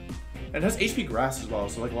 And it has HP Grass as well,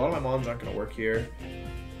 so like a lot of my mons aren't gonna work here.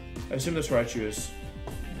 I assume this Raichu is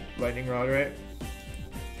Lightning Rod, right?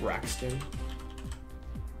 Braxton.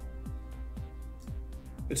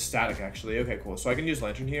 It's static actually. Okay, cool. So I can use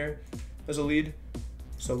Lantern here as a lead.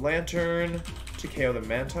 So Lantern to KO the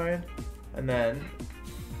Mantine, and then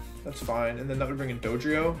that's fine. And then that would bring in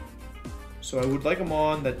Dodrio. So I would like a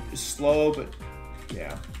mon that is slow, but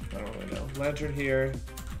yeah, I don't really know. Lantern here.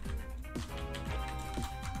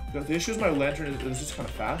 The issue is my Lantern is this is kind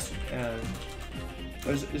of fast, and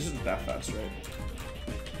this isn't that fast, right?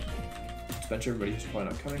 Let's bench everybody who's probably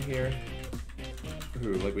not coming here.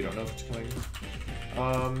 Who, like, we don't know if it's coming.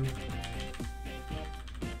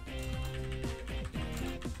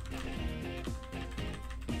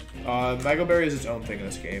 Mago Berry is its own thing in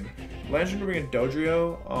this game. Lantern to bring in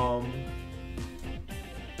Dodrio.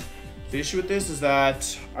 The issue with this is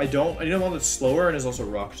that I need a one that's slower and is also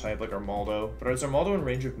rock type, like Armaldo. But is Armaldo in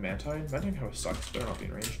range of Mantine? Mantine kind of sucks, better not be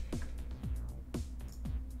in range.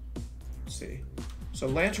 Let's see. So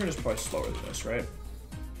Lantern is probably slower than this, right?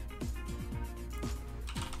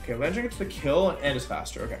 Okay, Lantern gets the kill and is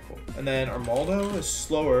faster. Okay, cool. And then Armaldo is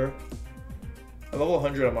slower. At level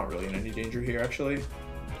 100, I'm not really in any danger here, actually.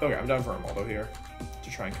 Okay, I'm down for Armaldo here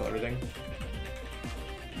to try and kill everything.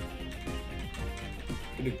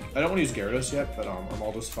 I don't want to use Gyarados yet, but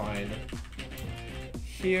Armaldo's fine.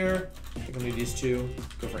 Here, I can leave these two.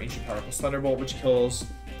 Go for Ancient Power plus Thunderbolt, which kills.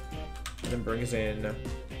 And then brings in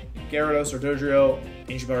Gyarados or Dodrio.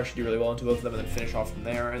 Ancient Power should do really well into both of them, and then finish off from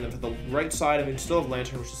there. And then for the right side, I mean, still have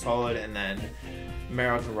Lantern, which is solid, and then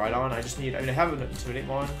Marowak and Rhydon. I mean, I have an Intimidate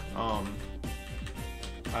mon.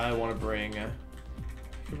 I want to bring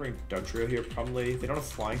Dugtrio here, probably. They don't have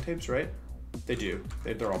flying types, right? They do.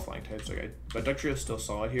 They're all flying types. Okay, but Dugtrio is still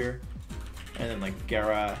solid here. And then like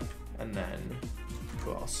Gara, and then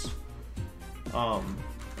who else? I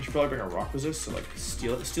should probably bring a Rock Resist, so like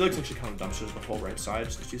Steelix. Steelix actually kind of dumpsters the whole right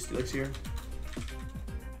side, so let's use Steelix here.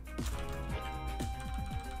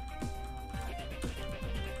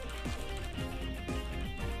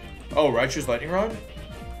 Oh, Raichu's Lightning Rod?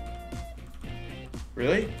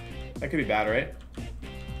 Really? That could be bad, right?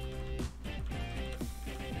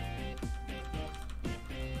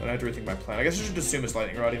 Then I have to rethink my plan. I guess I should assume it's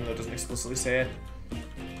Lightning Rod, even though it doesn't explicitly say it.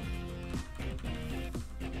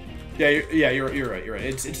 Yeah, you're right.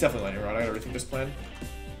 It's definitely Lightning Rod. I gotta rethink this plan.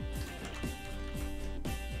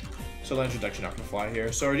 So Lantern's actually not gonna fly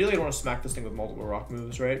here. So ideally, I don't want to smack this thing with multiple rock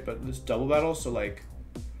moves, right? But this double battle, so like,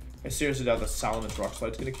 I seriously doubt that Salaman's Rock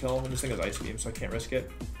Slide's gonna kill, and this thing has Ice Beam, so I can't risk it.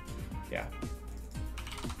 Yeah,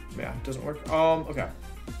 it doesn't work. Okay.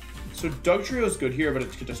 So Dugtrio is good here, but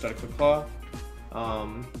it could just out a Quick Claw.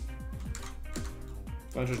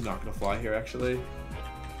 Lantern's not gonna fly here, actually.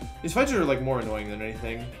 These fights are like more annoying than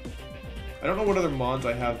anything. I don't know what other mons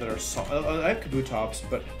I have that are I have Kabutops,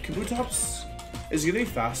 but Kabutops is gonna be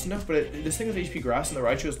fast enough, but this thing has HP Grass and the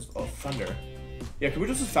Raichu is Thunder. Yeah,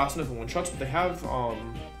 Kabutops is fast enough in one-shots, but they have,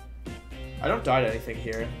 I don't die to anything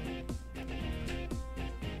here.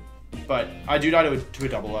 But I do die to a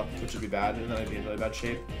double up, which would be bad, and then I'd be in really bad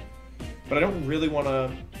shape. But I don't really want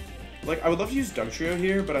to... Like, I would love to use Dugtrio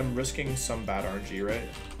here, but I'm risking some bad RNG, right?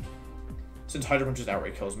 Since Hydro Punch just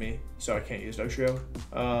outright kills me, so I can't use Dugtrio.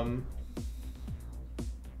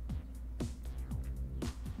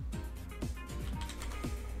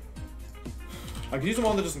 I could use a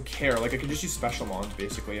mon that doesn't care. Like, I could just use special mons,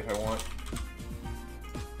 basically, if I want.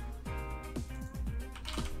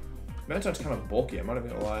 Mantine's kind of bulky, I'm not even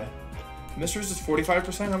gonna lie. Mistress is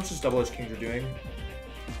 45%. How much does Double Edge Kingdra doing?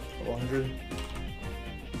 Level 100.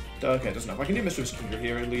 Okay, it doesn't help. I can do Mistress Kingdra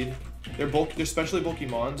here at lead. They're especially bulky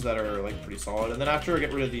mons that are like pretty solid. And then after I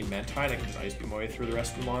get rid of the Mantine, I can just Ice Beam my way through the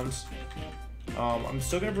rest of the mons. I'm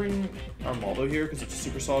still gonna bring Armaldo here because it's a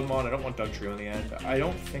super solid mon. I don't want Dugtrio in the end. I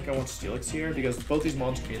don't think I want Steelix here because both these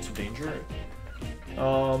mons could be in some danger.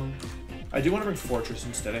 I do want to bring Fortress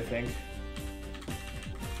instead, I think.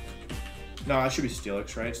 No, it should be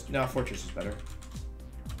Steelix, right? No, Fortress is better.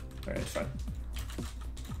 Alright, it's fine.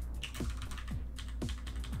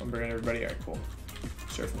 I'm bringing everybody. Alright, cool.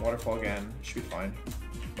 Surf and Waterfall again. Should be fine.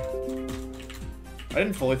 I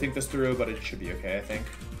didn't fully think this through, but it should be okay, I think.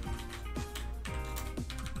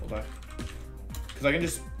 Hold on. Because I can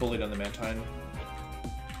just bully down the Mantine.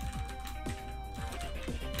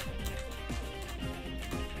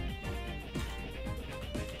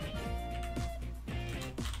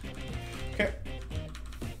 Okay.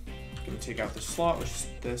 Gonna take out the slot, which is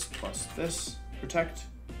this plus this. Protect.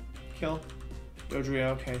 Kill.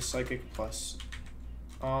 Dodrio, okay, Psychic plus.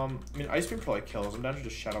 I mean, Ice Beam probably kills. I'm down to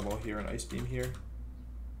just Shadow Ball here and Ice Beam here.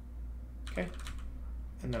 Okay.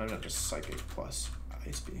 And then I'm down to Psychic plus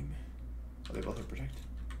Ice Beam. Oh, they both have Protect.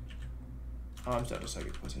 I'm down to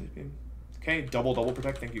Psychic plus Ice Beam. Okay, double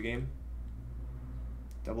Protect. Thank you, game.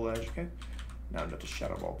 Double Edge, okay. Now I'm down to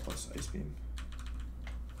Shadow Ball plus Ice Beam.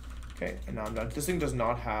 Okay, and now I'm done. This thing does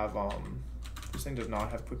not have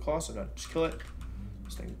Quick Claw, so I'm done. Just kill it.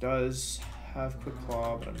 This thing does have Quick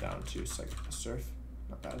Claw, but I'm down to Psychic plus Surf.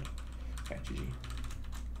 Not bad. Okay, GG.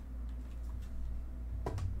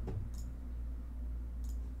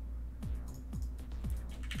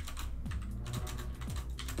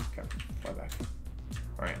 Okay, fly back.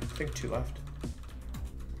 Alright, I think 2 left.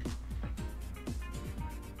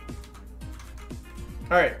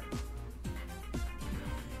 Alright.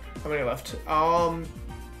 How many left?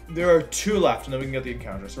 There are 2 left, and then we can get the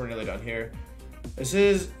encounter, so we're nearly done here. This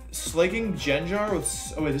is Slaking Genjar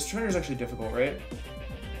with... Oh wait, this trainer is actually difficult, right?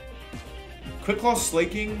 Quick Claw,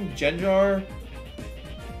 Slaking, Genjar.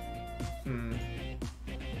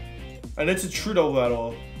 And it's a true double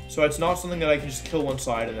battle, so it's not something that I can just kill one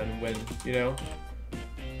side and then win, you know?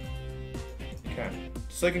 Okay.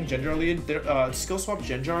 Slaking Genjar lead. Skill swap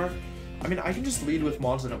Genjar. I mean, I can just lead with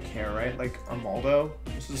mons that don't care, right? Like Armaldo.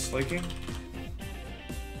 This is Slaking.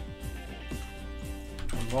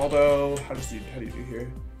 Armaldo. How do you do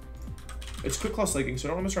here? It's Quick Claw Slaking, so I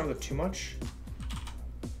don't want to mess around with it too much.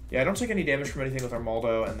 Yeah, I don't take any damage from anything with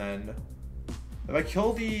Armaldo, and then if I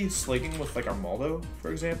kill the Slaking with like Armaldo,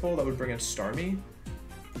 for example, that would bring in Starmie.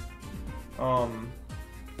 How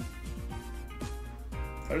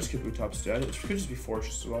does Kabutops do? It could just be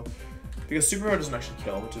Fortress as well. Because Superpower doesn't actually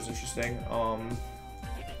kill, which is interesting.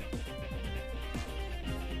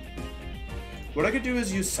 What I could do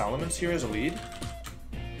is use Salamence here as a lead.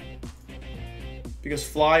 Because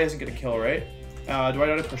Fly isn't going to kill, right? Do I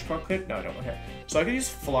know how to push proc click? No, I don't. Okay. So I could use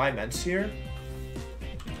Fly Mence here.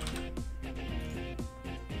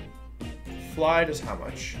 Fly does how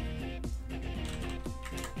much?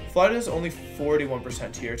 Fly does only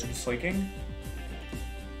 41% here to the Slaking.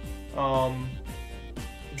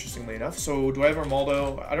 Interestingly enough. So do I have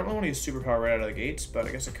Armaldo? I don't really want to use Superpower right out of the gates, but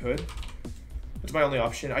I guess I could. It's my only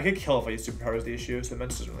option. I could kill if I use Superpower is the issue, so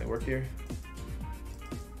Mence doesn't really work here.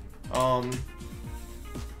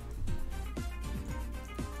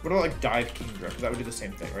 What about like Dive Kingdra? Because that would do the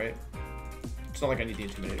same thing, right? It's not like I need the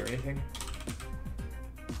Intimidate or anything.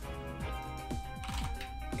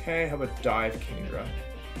 Okay, how about Dive Kingdra?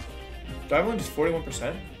 Dive only does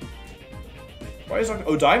 41%? Why is that?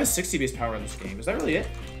 Oh, Dive has 60 base power in this game. Is that really it?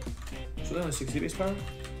 It's really only 60 base power?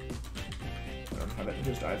 I don't have it.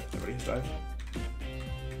 Here's Dive. Everybody has Dive.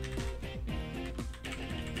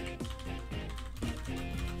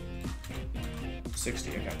 $60,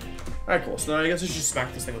 okay. Alright, cool. So then I guess I should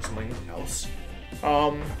smack this thing with something else.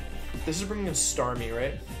 This is bringing in Starmie,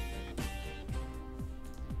 right?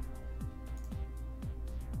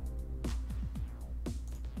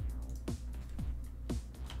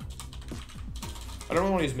 I don't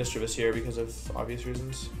really want to use Mischievous here because of obvious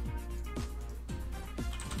reasons.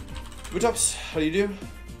 Kabutops, how do you do?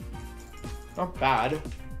 Not bad.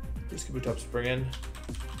 Here's Kabutops, bring in.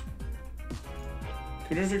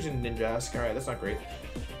 Kabutops and Ninjask. Alright, that's not great.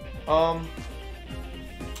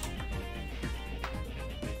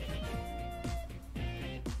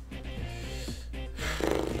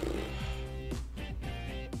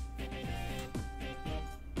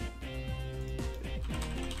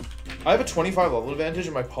 I have a 25 level advantage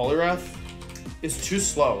and my Poliwrath is too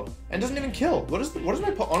slow and doesn't even kill. What is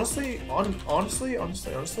my honestly?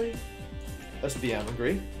 SBM,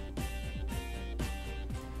 agree?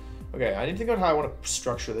 Okay, I need to think about how I want to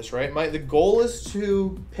structure this, right? The goal is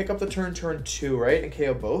to pick up the turn 2, right? And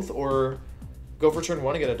KO both, or go for turn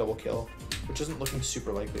 1 and get a double kill, which isn't looking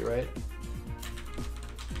super likely, right?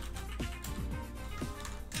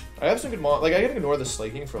 I have some good like I can ignore the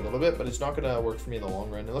Slaking for a little bit, but it's not gonna work for me in the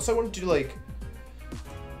long run. Unless I want to do like,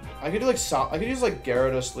 I could use like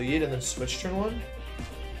Gyarados lead and then switch turn 1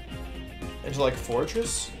 into like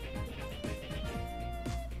Fortress.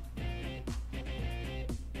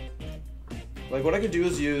 Like, what I could do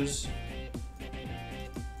is use...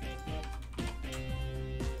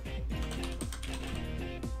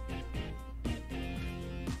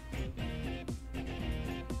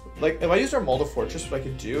 Like, if I used Armaldo Fortress, what I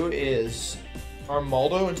could do is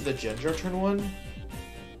Armaldo into the Ginger turn 1.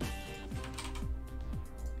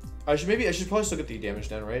 I should probably still get the damage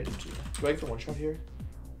down, right? Do I get the one shot here?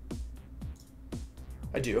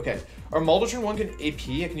 I do, okay. Armaldo turn 1 can AP,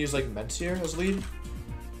 I can use like Mencier as lead.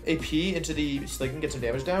 AP into the Slaking, get some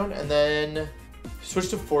damage down, and then switch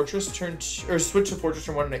to Fortress turn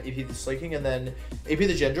 1 and AP the Slaking, and then AP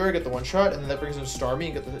the Ginger, get the one shot, and then that brings in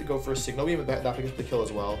Starmie and go for a Signal Beam, and that gets the kill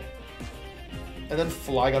as well. And then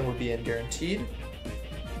Flygon would be in guaranteed.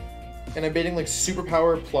 And I'm baiting like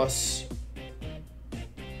Superpower plus...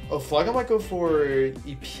 Oh, Flygon might go for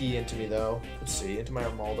EP into me though. Let's see, into my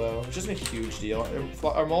Armaldo, which isn't a huge deal.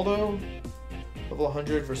 Armaldo, level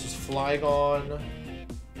 100 versus Flygon.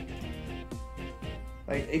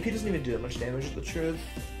 Like, AP doesn't even do that much damage, is the truth.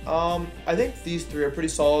 I think these three are pretty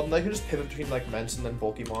solid, and I can just pivot between like Mence and then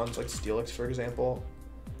bulky mons, like Steelix for example.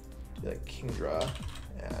 Do like Kingdra,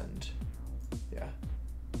 and yeah.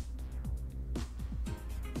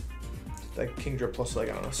 Like Kingdra plus like,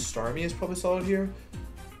 I don't know, Starmie is probably solid here.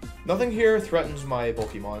 Nothing here threatens my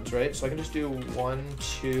bulky mons, right? So I can just do 1,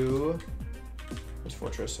 2. What's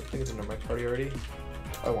Fortress? I think it's under my party already.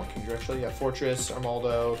 I want Kingdra actually. Yeah, Fortress,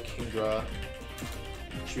 Armaldo, Kingdra.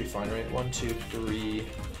 Should be fine, right? 1, 2, 3.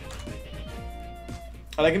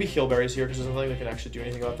 And I can be Heal Berries here because there's nothing that can actually do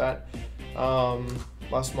anything about that.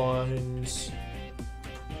 Last mons.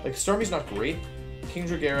 Like Starmie's not great.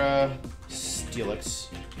 Kingdra, Steelix.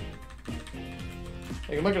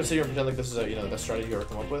 Like, I'm not gonna sit here and pretend like this is a, you know, the best strategy you ever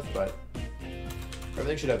come up with, but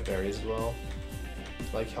everything should have berries as well.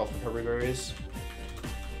 Like health recovery berries.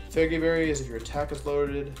 Figgy berries if your attack is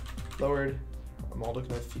lowered. Armaldo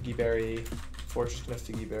can have Figgy Berry. Fortress can have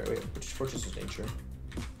Figgy Berry. Wait, which Fortress is nature?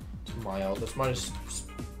 It's mild. That's minus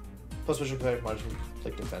plus special attack, minus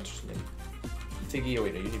like defense or something. Figgy, oh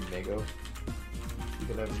wait, no, you need Mago. You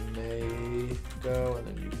can have Mago, and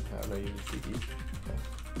then you can have, no, you need Figgy. Okay,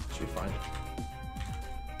 should be fine.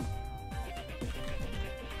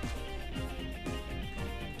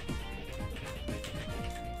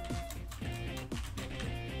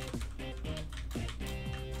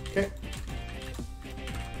 Okay.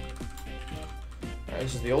 Alright,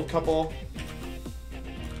 this is the old couple.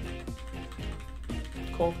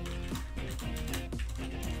 Cool.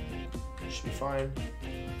 Should be fine.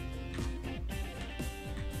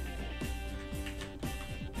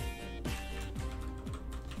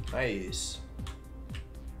 Nice.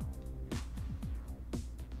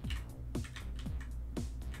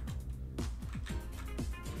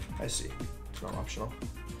 I see. It's not optional.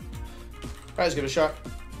 Alright, let's give it a shot.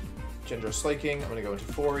 Gendro Slaking. I'm going to go into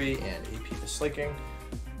Fori and AP the Slaking.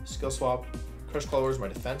 Skill swap. Crush Claw lowers my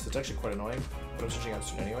defense. It's actually quite annoying, but I'm switching out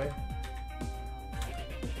soon anyway.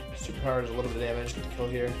 Superpower does a little bit of damage. Get the kill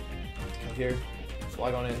here. Kill here.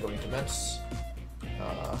 Flygon in, going into Mence.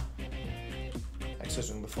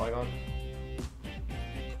 Exercising the Flygon.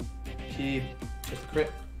 P, get the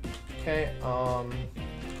crit. Okay,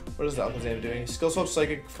 what is the Alakazam doing? Skill swap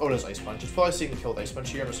Psychic. Oh, it is Ice Punch. It's probably seeing the kill with Ice Punch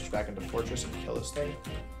here. I'm going to switch back into Fortress and kill this thing.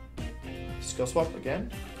 Skill swap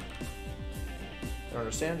again. I don't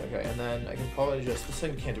understand. Okay, and then I can probably just... This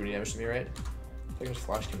thing can't do any damage to me, right? I can just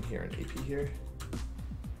Flash King here and AP here.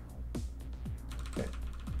 Okay.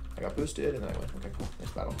 I got boosted and then I went. Okay, cool.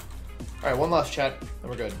 Nice battle. Alright, one last chat, and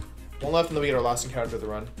we're good. One left and then we get our last encounter of the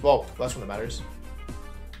run. Well, last one that matters.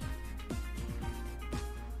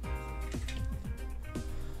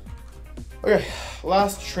 Okay,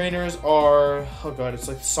 last trainers are... Oh god, it's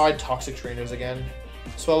like side toxic trainers again.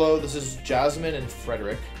 Swallow, this is Jasmine and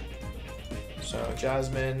Frederick. So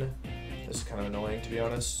Jasmine, this is kind of annoying to be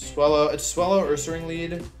honest. Swallow, it's Swallow, Ursaring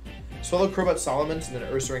lead. Swallow, Crobat, Salamence, and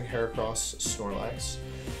then Ursaring, Heracross, Snorlax.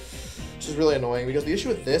 Which is really annoying because the issue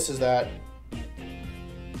with this is that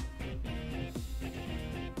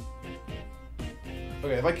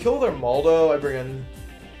okay, if I kill their Armaldo, I bring in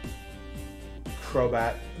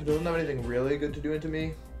Crobat. It doesn't have anything really good to do into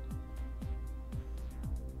me.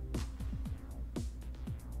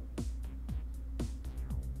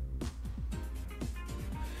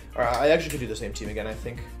 Alright, I actually could do the same team again, I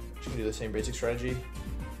think. Just gonna do the same basic strategy.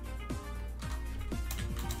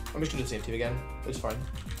 I'm just gonna do the same team again. It's fine.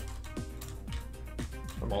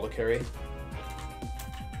 Armaldo carry.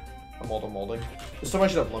 Armaldo molding. This time I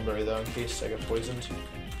should have Lumberry though, in case I get poisoned.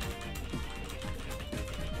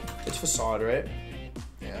 It's Facade, right?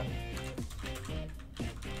 Yeah.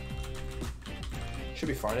 Should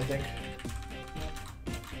be fine, I think.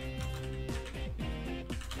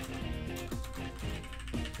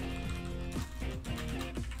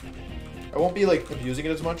 won't be like abusing it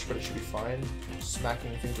as much, but it should be fine.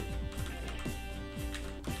 Smacking things.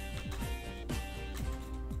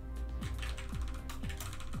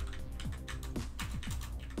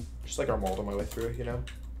 Just like Armaldo my way through, you know.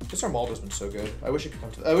 This Armaldo's been so good. I wish it could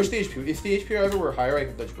come to. I wish the HP. If the HP ever were higher, I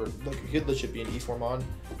could legit be an E4 mon.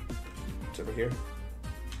 It's over here.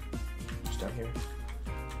 Just down here.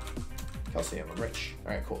 Calcium. I'm rich.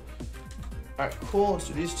 All right, cool. All right, cool. Let's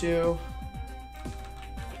do these two.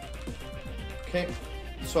 Okay.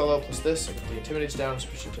 Swallow plus this. I get the Intimidates down.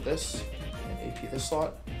 Switch into this. And AP this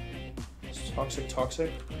slot. Toxic, toxic.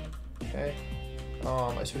 Okay.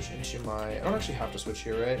 I switch into my. I don't actually have to switch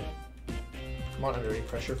here, right? I'm not under any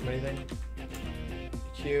pressure from anything.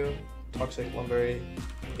 Q, toxic, lumberry,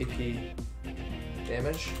 AP,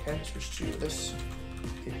 damage. Okay, switch to this.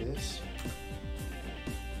 AP this.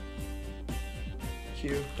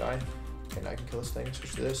 Q, die. Okay, now I can kill this thing.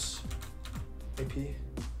 Switch to this. AP.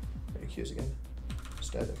 Maybe Q's again. It's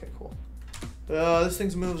dead. Okay, cool. This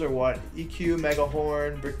thing's moves are what? EQ, Mega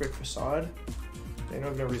Horn, Brick Facade. I don't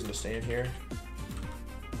have no reason to stay in here.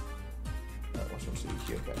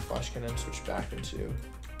 EQ. Okay, Flash Cannon, switch back into.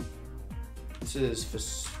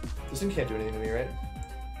 This thing can't do anything to me, right?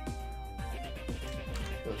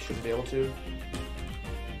 Really shouldn't be able to.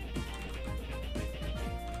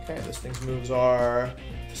 Okay, this thing's moves are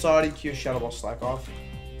Facade, EQ, Shadow Ball, Slack Off.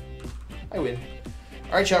 I win.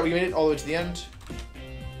 Alright, chat, we made it all the way to the end.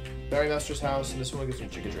 Barry Master's house, and this one gives me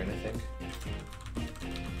Giga Drain, I think.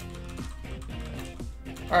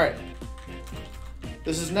 Alright.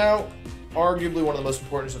 This is now arguably one of the most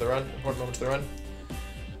important moments of the run.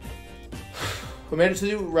 We made it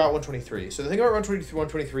to Route 123. So the thing about Route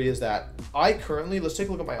 123 is that I currently, let's take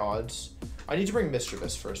a look at my odds. I need to bring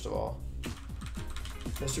Mischievous first of all.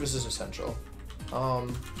 Mischievous is essential.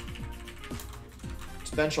 Let's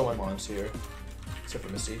bench all my mons here, except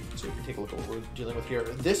for Misty, so we can take a look at what we're dealing with here.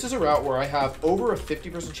 This is a route where I have over a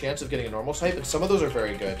 50% chance of getting a normal type, and some of those are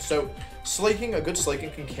very good. So Slaking, a good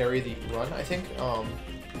Slaking can carry the run, I think.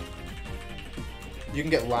 You can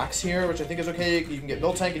get Lax here, which I think is okay. You can get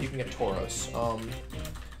Miltank and you can get Tauros.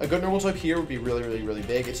 A good normal type here would be really, really, really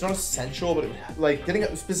big. It's not essential, but it would, like getting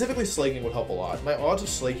specifically Slaking would help a lot. My odds of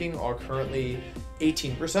Slaking are currently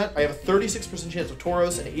 18%. I have a 36% chance of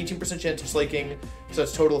Tauros and an 18% chance of Slaking, so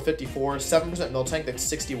that's total of 54. 7% Miltank, that's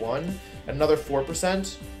 61, and another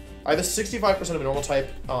 4%. I have a 65% of a normal type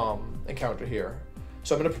encounter here,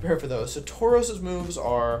 so I'm going to prepare for those. So Tauros's moves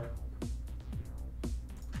are.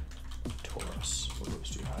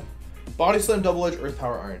 Body Slam, Double Edge, Earth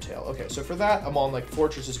Power, Iron Tail. Okay, so for that, I'm on like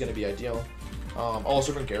Fortress is going to be ideal. I'll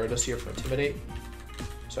also bring Gyarados here for Intimidate,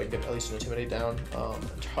 so I can get at least an Intimidate down.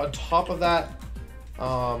 On top of that,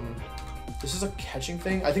 this is a catching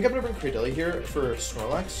thing. I think I'm going to bring Cradily here for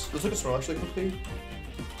Snorlax. Let's look at Snorlax really quickly.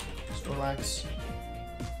 Snorlax.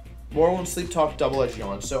 Morrowind, Sleep Talk, Double Edge,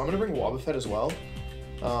 Yawn. So I'm going to bring Wobbuffet as well.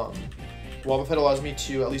 Wobbuffet allows me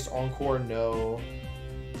to at least Encore no.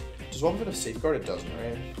 Does Wobbuffet have Safeguard? It doesn't,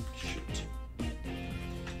 right? Shoot.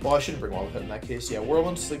 Well, I shouldn't bring Wobbuffet in that case. Yeah,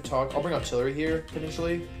 Whirlwind, Sleep Talk. I'll bring Artillery here,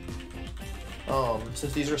 potentially.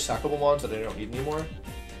 Since these are sackable mons that I don't need anymore.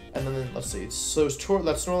 And then, let's see. So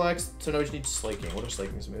that's Snorlax. So now we just need Slaking. What are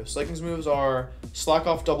Slaking's moves? Slaking's moves are Slack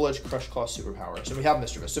Off, Double Edge, Crush Claw, Superpower. So we have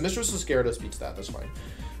Mischievous. So Mischievous' Gyarados beats that. That's fine.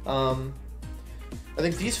 I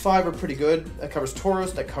think these 5 are pretty good. That covers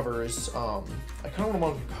Tauros. That covers, I kind of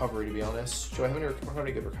want to recovery, to be honest. Do I don't have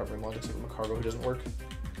any good recovery mons except for Macargo, who doesn't work.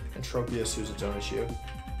 And Tropius, who's its own issue.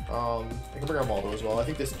 I can bring Armaldo as well. I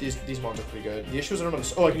think these mons are pretty good. The issue is I don't know.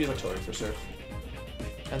 Oh, I can use Artillery for Surf.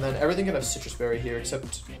 And then everything can have Citrus Berry here,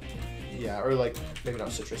 except, yeah, or like, maybe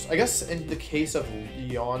not Citrus. I guess in the case of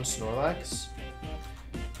Yawn Snorlax,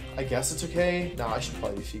 I guess it's okay. Nah, I should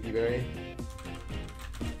probably be Figgy Berry.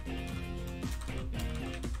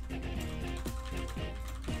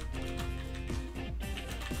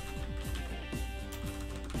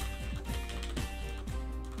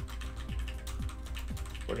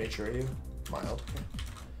 What nature are you? Mild. Okay.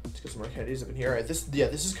 Let's get some more candies up in here. All right, this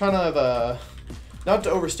is kind of not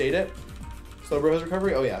to overstate it. Slowbro has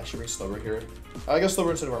recovery. Oh yeah, I should bring Slowbro here. I guess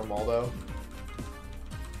Slowbro instead of Armaldo.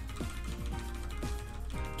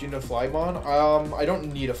 Do you know Flymon? I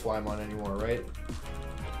don't need a Flymon anymore, right?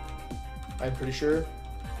 I'm pretty sure.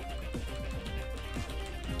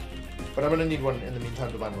 But I'm gonna need one in the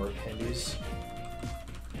meantime to buy more candies.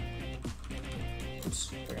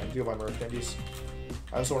 Oops, I'm gonna do buy more candies.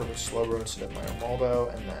 I also want to bring Slowbro instead of my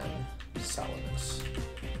Armaldo, and then Salamence.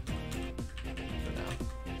 For now.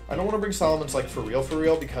 I don't want to bring Salamence like for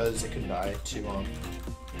real, because it can die to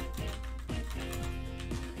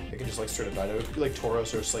it can just like straight up die to like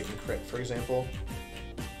Tauros or Slaking Crit, for example.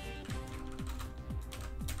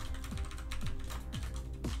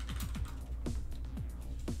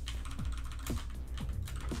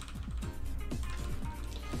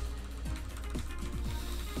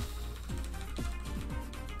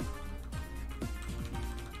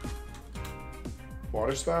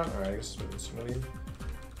 water spout? Alright, I guess it's gonna leave.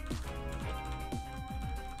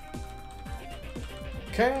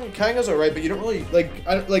 Kanga's alright, but you don't really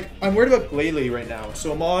I'm worried about Glalie right now.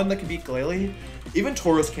 So a mon that can beat Glalie. Even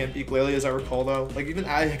Tauros can't beat Glalie, as I recall, though. Like, even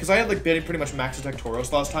because I had like pretty much max attack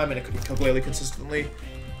Tauros last time, and it couldn't kill Glalie consistently.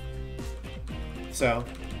 So,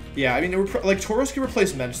 yeah, I mean, like Tauros can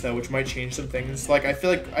replace Mence though, which might change some things. Like, I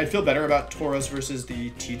feel better about Tauros versus the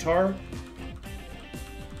T-Tar.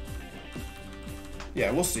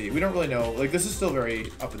 Yeah, we'll see. We don't really know. Like, this is still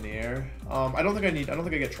very up in the air. I don't think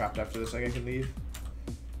I get trapped after this. Like, I can leave.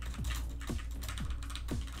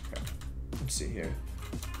 Okay. Let's see here.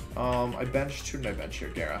 I benched. Who did I bench here?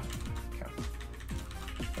 Gara. Okay.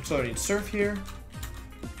 So I need Surf here.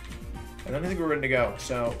 And then I think we're ready to go.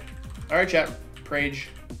 So, alright, chat. Prage.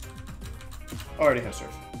 Oh, I already have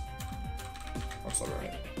Surf. I'll slow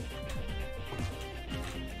right.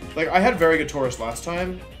 Like, I had very good Tauros last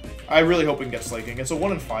time. I really hope we can get Slaking. It's a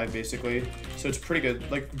 1 in 5, basically. So it's pretty good.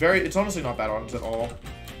 Like, it's honestly not bad odds at all.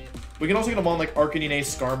 We can also get a mon like Arcanine,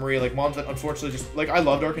 Skarmory, like mons that unfortunately just, like, I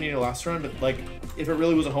loved Arcanine last run, but like, if it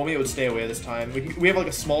really was a homie, it would stay away this time. We have like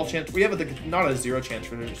a small chance. We have not a 0 chance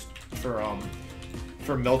for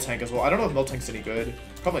Miltank as well. I don't know if Miltank's any good.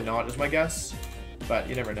 Probably not, is my guess. But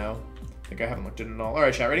you never know. I think I haven't looked at it at all.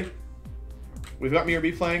 Alright, chat, ready? We've got Mirror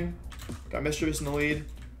B playing. Got Mischievous in the lead.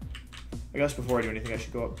 I guess before I do anything, I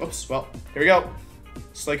should go up. Oops, well, here we go.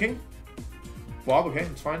 Slaking. Wob, okay,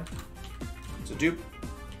 it's fine. It's a dupe.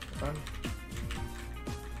 Fine.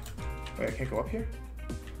 Wait, I can't go up here?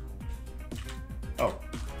 Oh.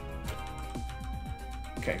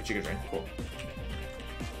 Okay, Giga Drain, cool.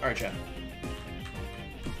 Alright, chat.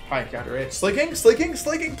 Hi, counter, right? Slaking, Slaking,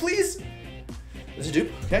 Slaking, please! There's a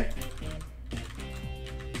dupe, okay.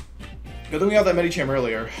 Good thing we got that Medicham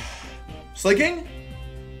earlier. Slaking?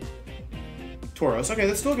 Tauros, okay,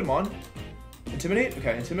 that's still a good mon. Intimidate,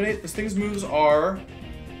 okay, Intimidate. This thing's moves are...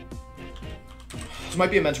 This might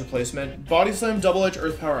be a Mence replacement. Body Slam, Double Edge,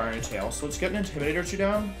 Earth Power, Iron Tail. So let's get an Intimidate or two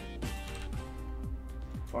down.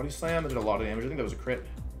 Body Slam, that did a lot of damage. I think that was a crit.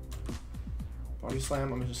 Body Slam,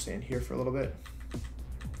 I'm gonna just stand here for a little bit.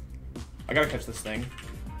 I gotta catch this thing.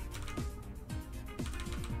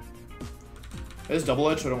 It is Double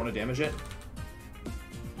Edge, so I don't want to damage it.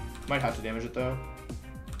 Might have to damage it though.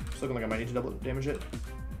 It's looking like I might need to double damage it.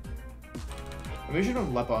 Maybe I should have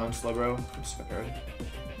Lepa on Slowbro. I'm scared.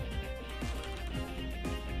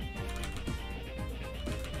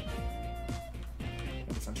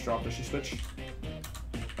 Defense drop, does she switch?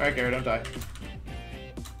 Alright, Gary, don't die.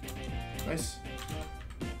 Nice.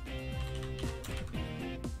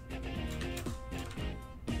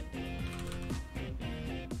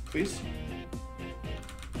 Please?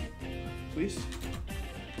 Please?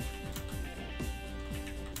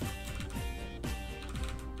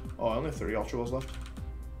 Oh, I only have 30 Ultra Balls left.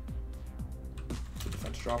 It's a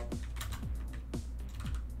defense drop.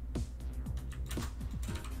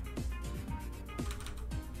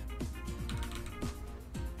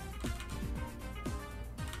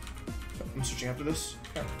 I'm switching after this.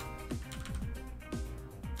 Okay.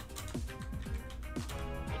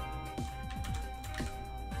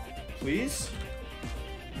 Please?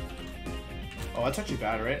 Oh, that's actually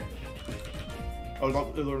bad, right? Oh,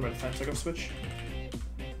 it lowered my defense. I gotta switch.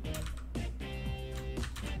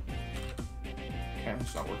 Okay,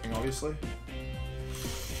 it's not working, obviously.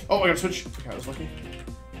 Oh, I gotta switch. Okay, I was lucky.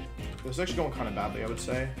 This is actually going kind of badly, I would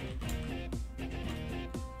say.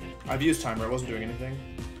 I've used Timer. It wasn't doing anything.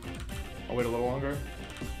 I'll wait a little longer.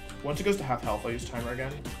 Once it goes to half health, I'll use Timer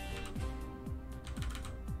again.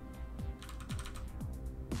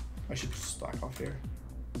 I should slack off here.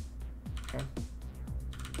 Okay.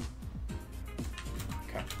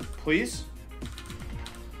 Okay. Please?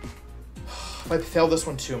 If I fail this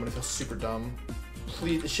one too, I'm gonna feel super dumb.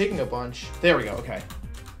 Please, it's shaking a bunch. There we go, okay.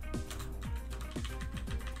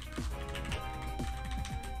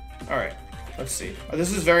 Alright, let's see.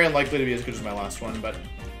 This is very unlikely to be as good as my last one, but...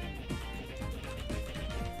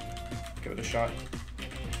 give it a shot.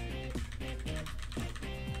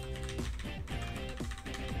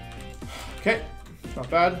 Okay, not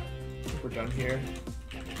bad. I think we're done here.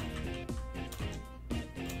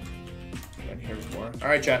 Done here before.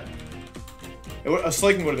 Alright, chat. A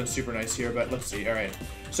Slaking would have been super nice here, but let's see. Alright.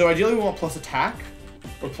 So ideally we want plus attack,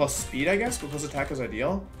 or plus speed, I guess, but plus attack is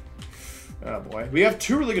ideal. Oh boy. We have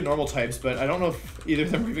two really good normal types, but I don't know if either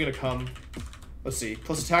of them are even going to come. Let's see.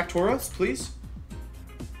 Plus attack Tauros, please.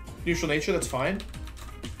 Neutral nature, that's fine.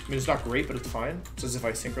 I mean, it's not great, but it's fine. It's as if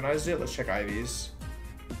I synchronized it. Let's check IVs.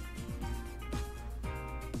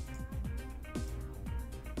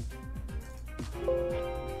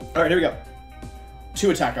 Alright, here we go. 2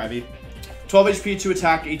 attack IV. 12 HP, 2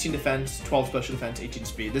 attack, 18 defense, 12 special defense, 18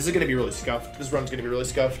 speed. This is going to be really scuffed. This run's going to be really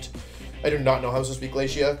scuffed. I do not know how I'm supposed to beat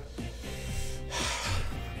Glacia.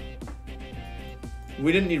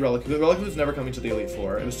 We didn't need Relic. Relic was never coming to the Elite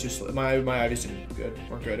Four. It was just my IVs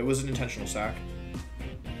weren't good. It was an intentional sack.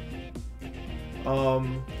 I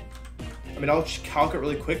mean, I'll calc it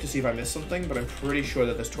really quick to see if I missed something, but I'm pretty sure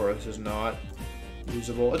that this Tauros is not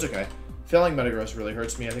usable. It's okay. Failing Metagross really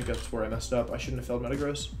hurts me. I think that's where I messed up. I shouldn't have failed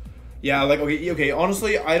Metagross. Yeah, like, okay,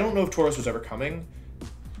 honestly, I don't know if Tauros was ever coming.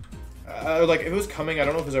 Like, if it was coming, I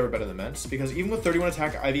don't know if it was ever better than Mence, because even with 31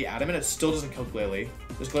 attack IV Adamant, it still doesn't kill Glalie.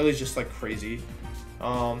 This Glalie's just, like, crazy.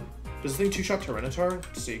 Does this thing two-shot Tyranitar?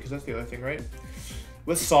 Let's see, because that's the other thing, right?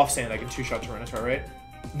 With Soft Sand, I can two-shot Tyranitar, right?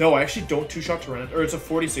 No, I actually don't two-shot Tyranitar, or it's a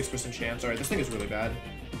 46% chance. Alright, this thing is really bad.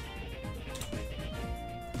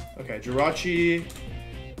 Okay, Jirachi.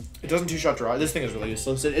 It doesn't two-shot Jirachi. This thing is really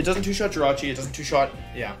useless. It doesn't two-shot Jirachi. It doesn't two-shot...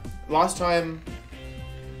 Yeah. Last time...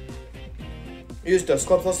 I used Dust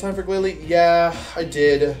Club last time for Glalie? Yeah, I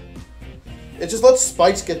did. It just lets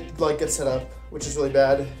Spikes get set up, which is really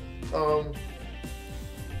bad.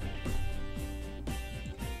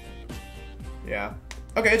 Yeah.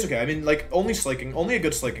 Okay, it's okay. I mean, like, only a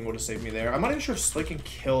good Slaking would have saved me there. I'm not even sure if Slaking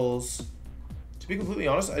kills... To be completely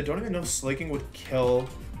honest, I don't even know if Slaking would kill,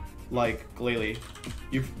 like, Glalie.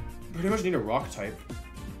 You pretty much need a Rock type.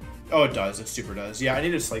 Oh, it does. It super does. Yeah, I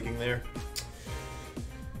needed Slaking there.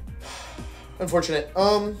 Unfortunate.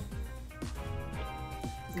 Let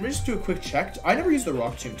me just do a quick check. I never used the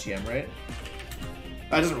Rock Tomb TM, right?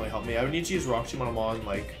 That doesn't really help me. I would need to use Rock Tomb when I'm on,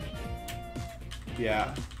 like...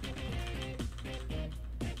 Yeah.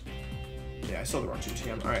 Yeah, I still have the Rock Tomb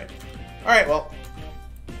TM. Alright. Alright, well.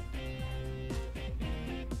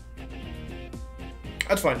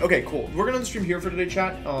 That's fine. Okay, cool. We're gonna end the stream here for today,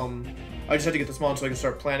 chat. I just had to get this mod so I can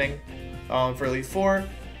start planning for Elite Four.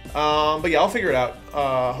 But yeah, I'll figure it out.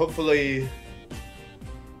 Hopefully...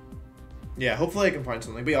 Yeah, hopefully I can find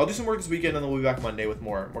something. But yeah, I'll do some work this weekend and then we'll be back Monday with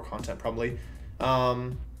more content probably.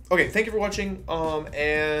 Okay, thank you for watching,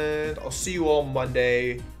 and I'll see you all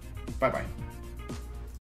Monday. Bye-bye.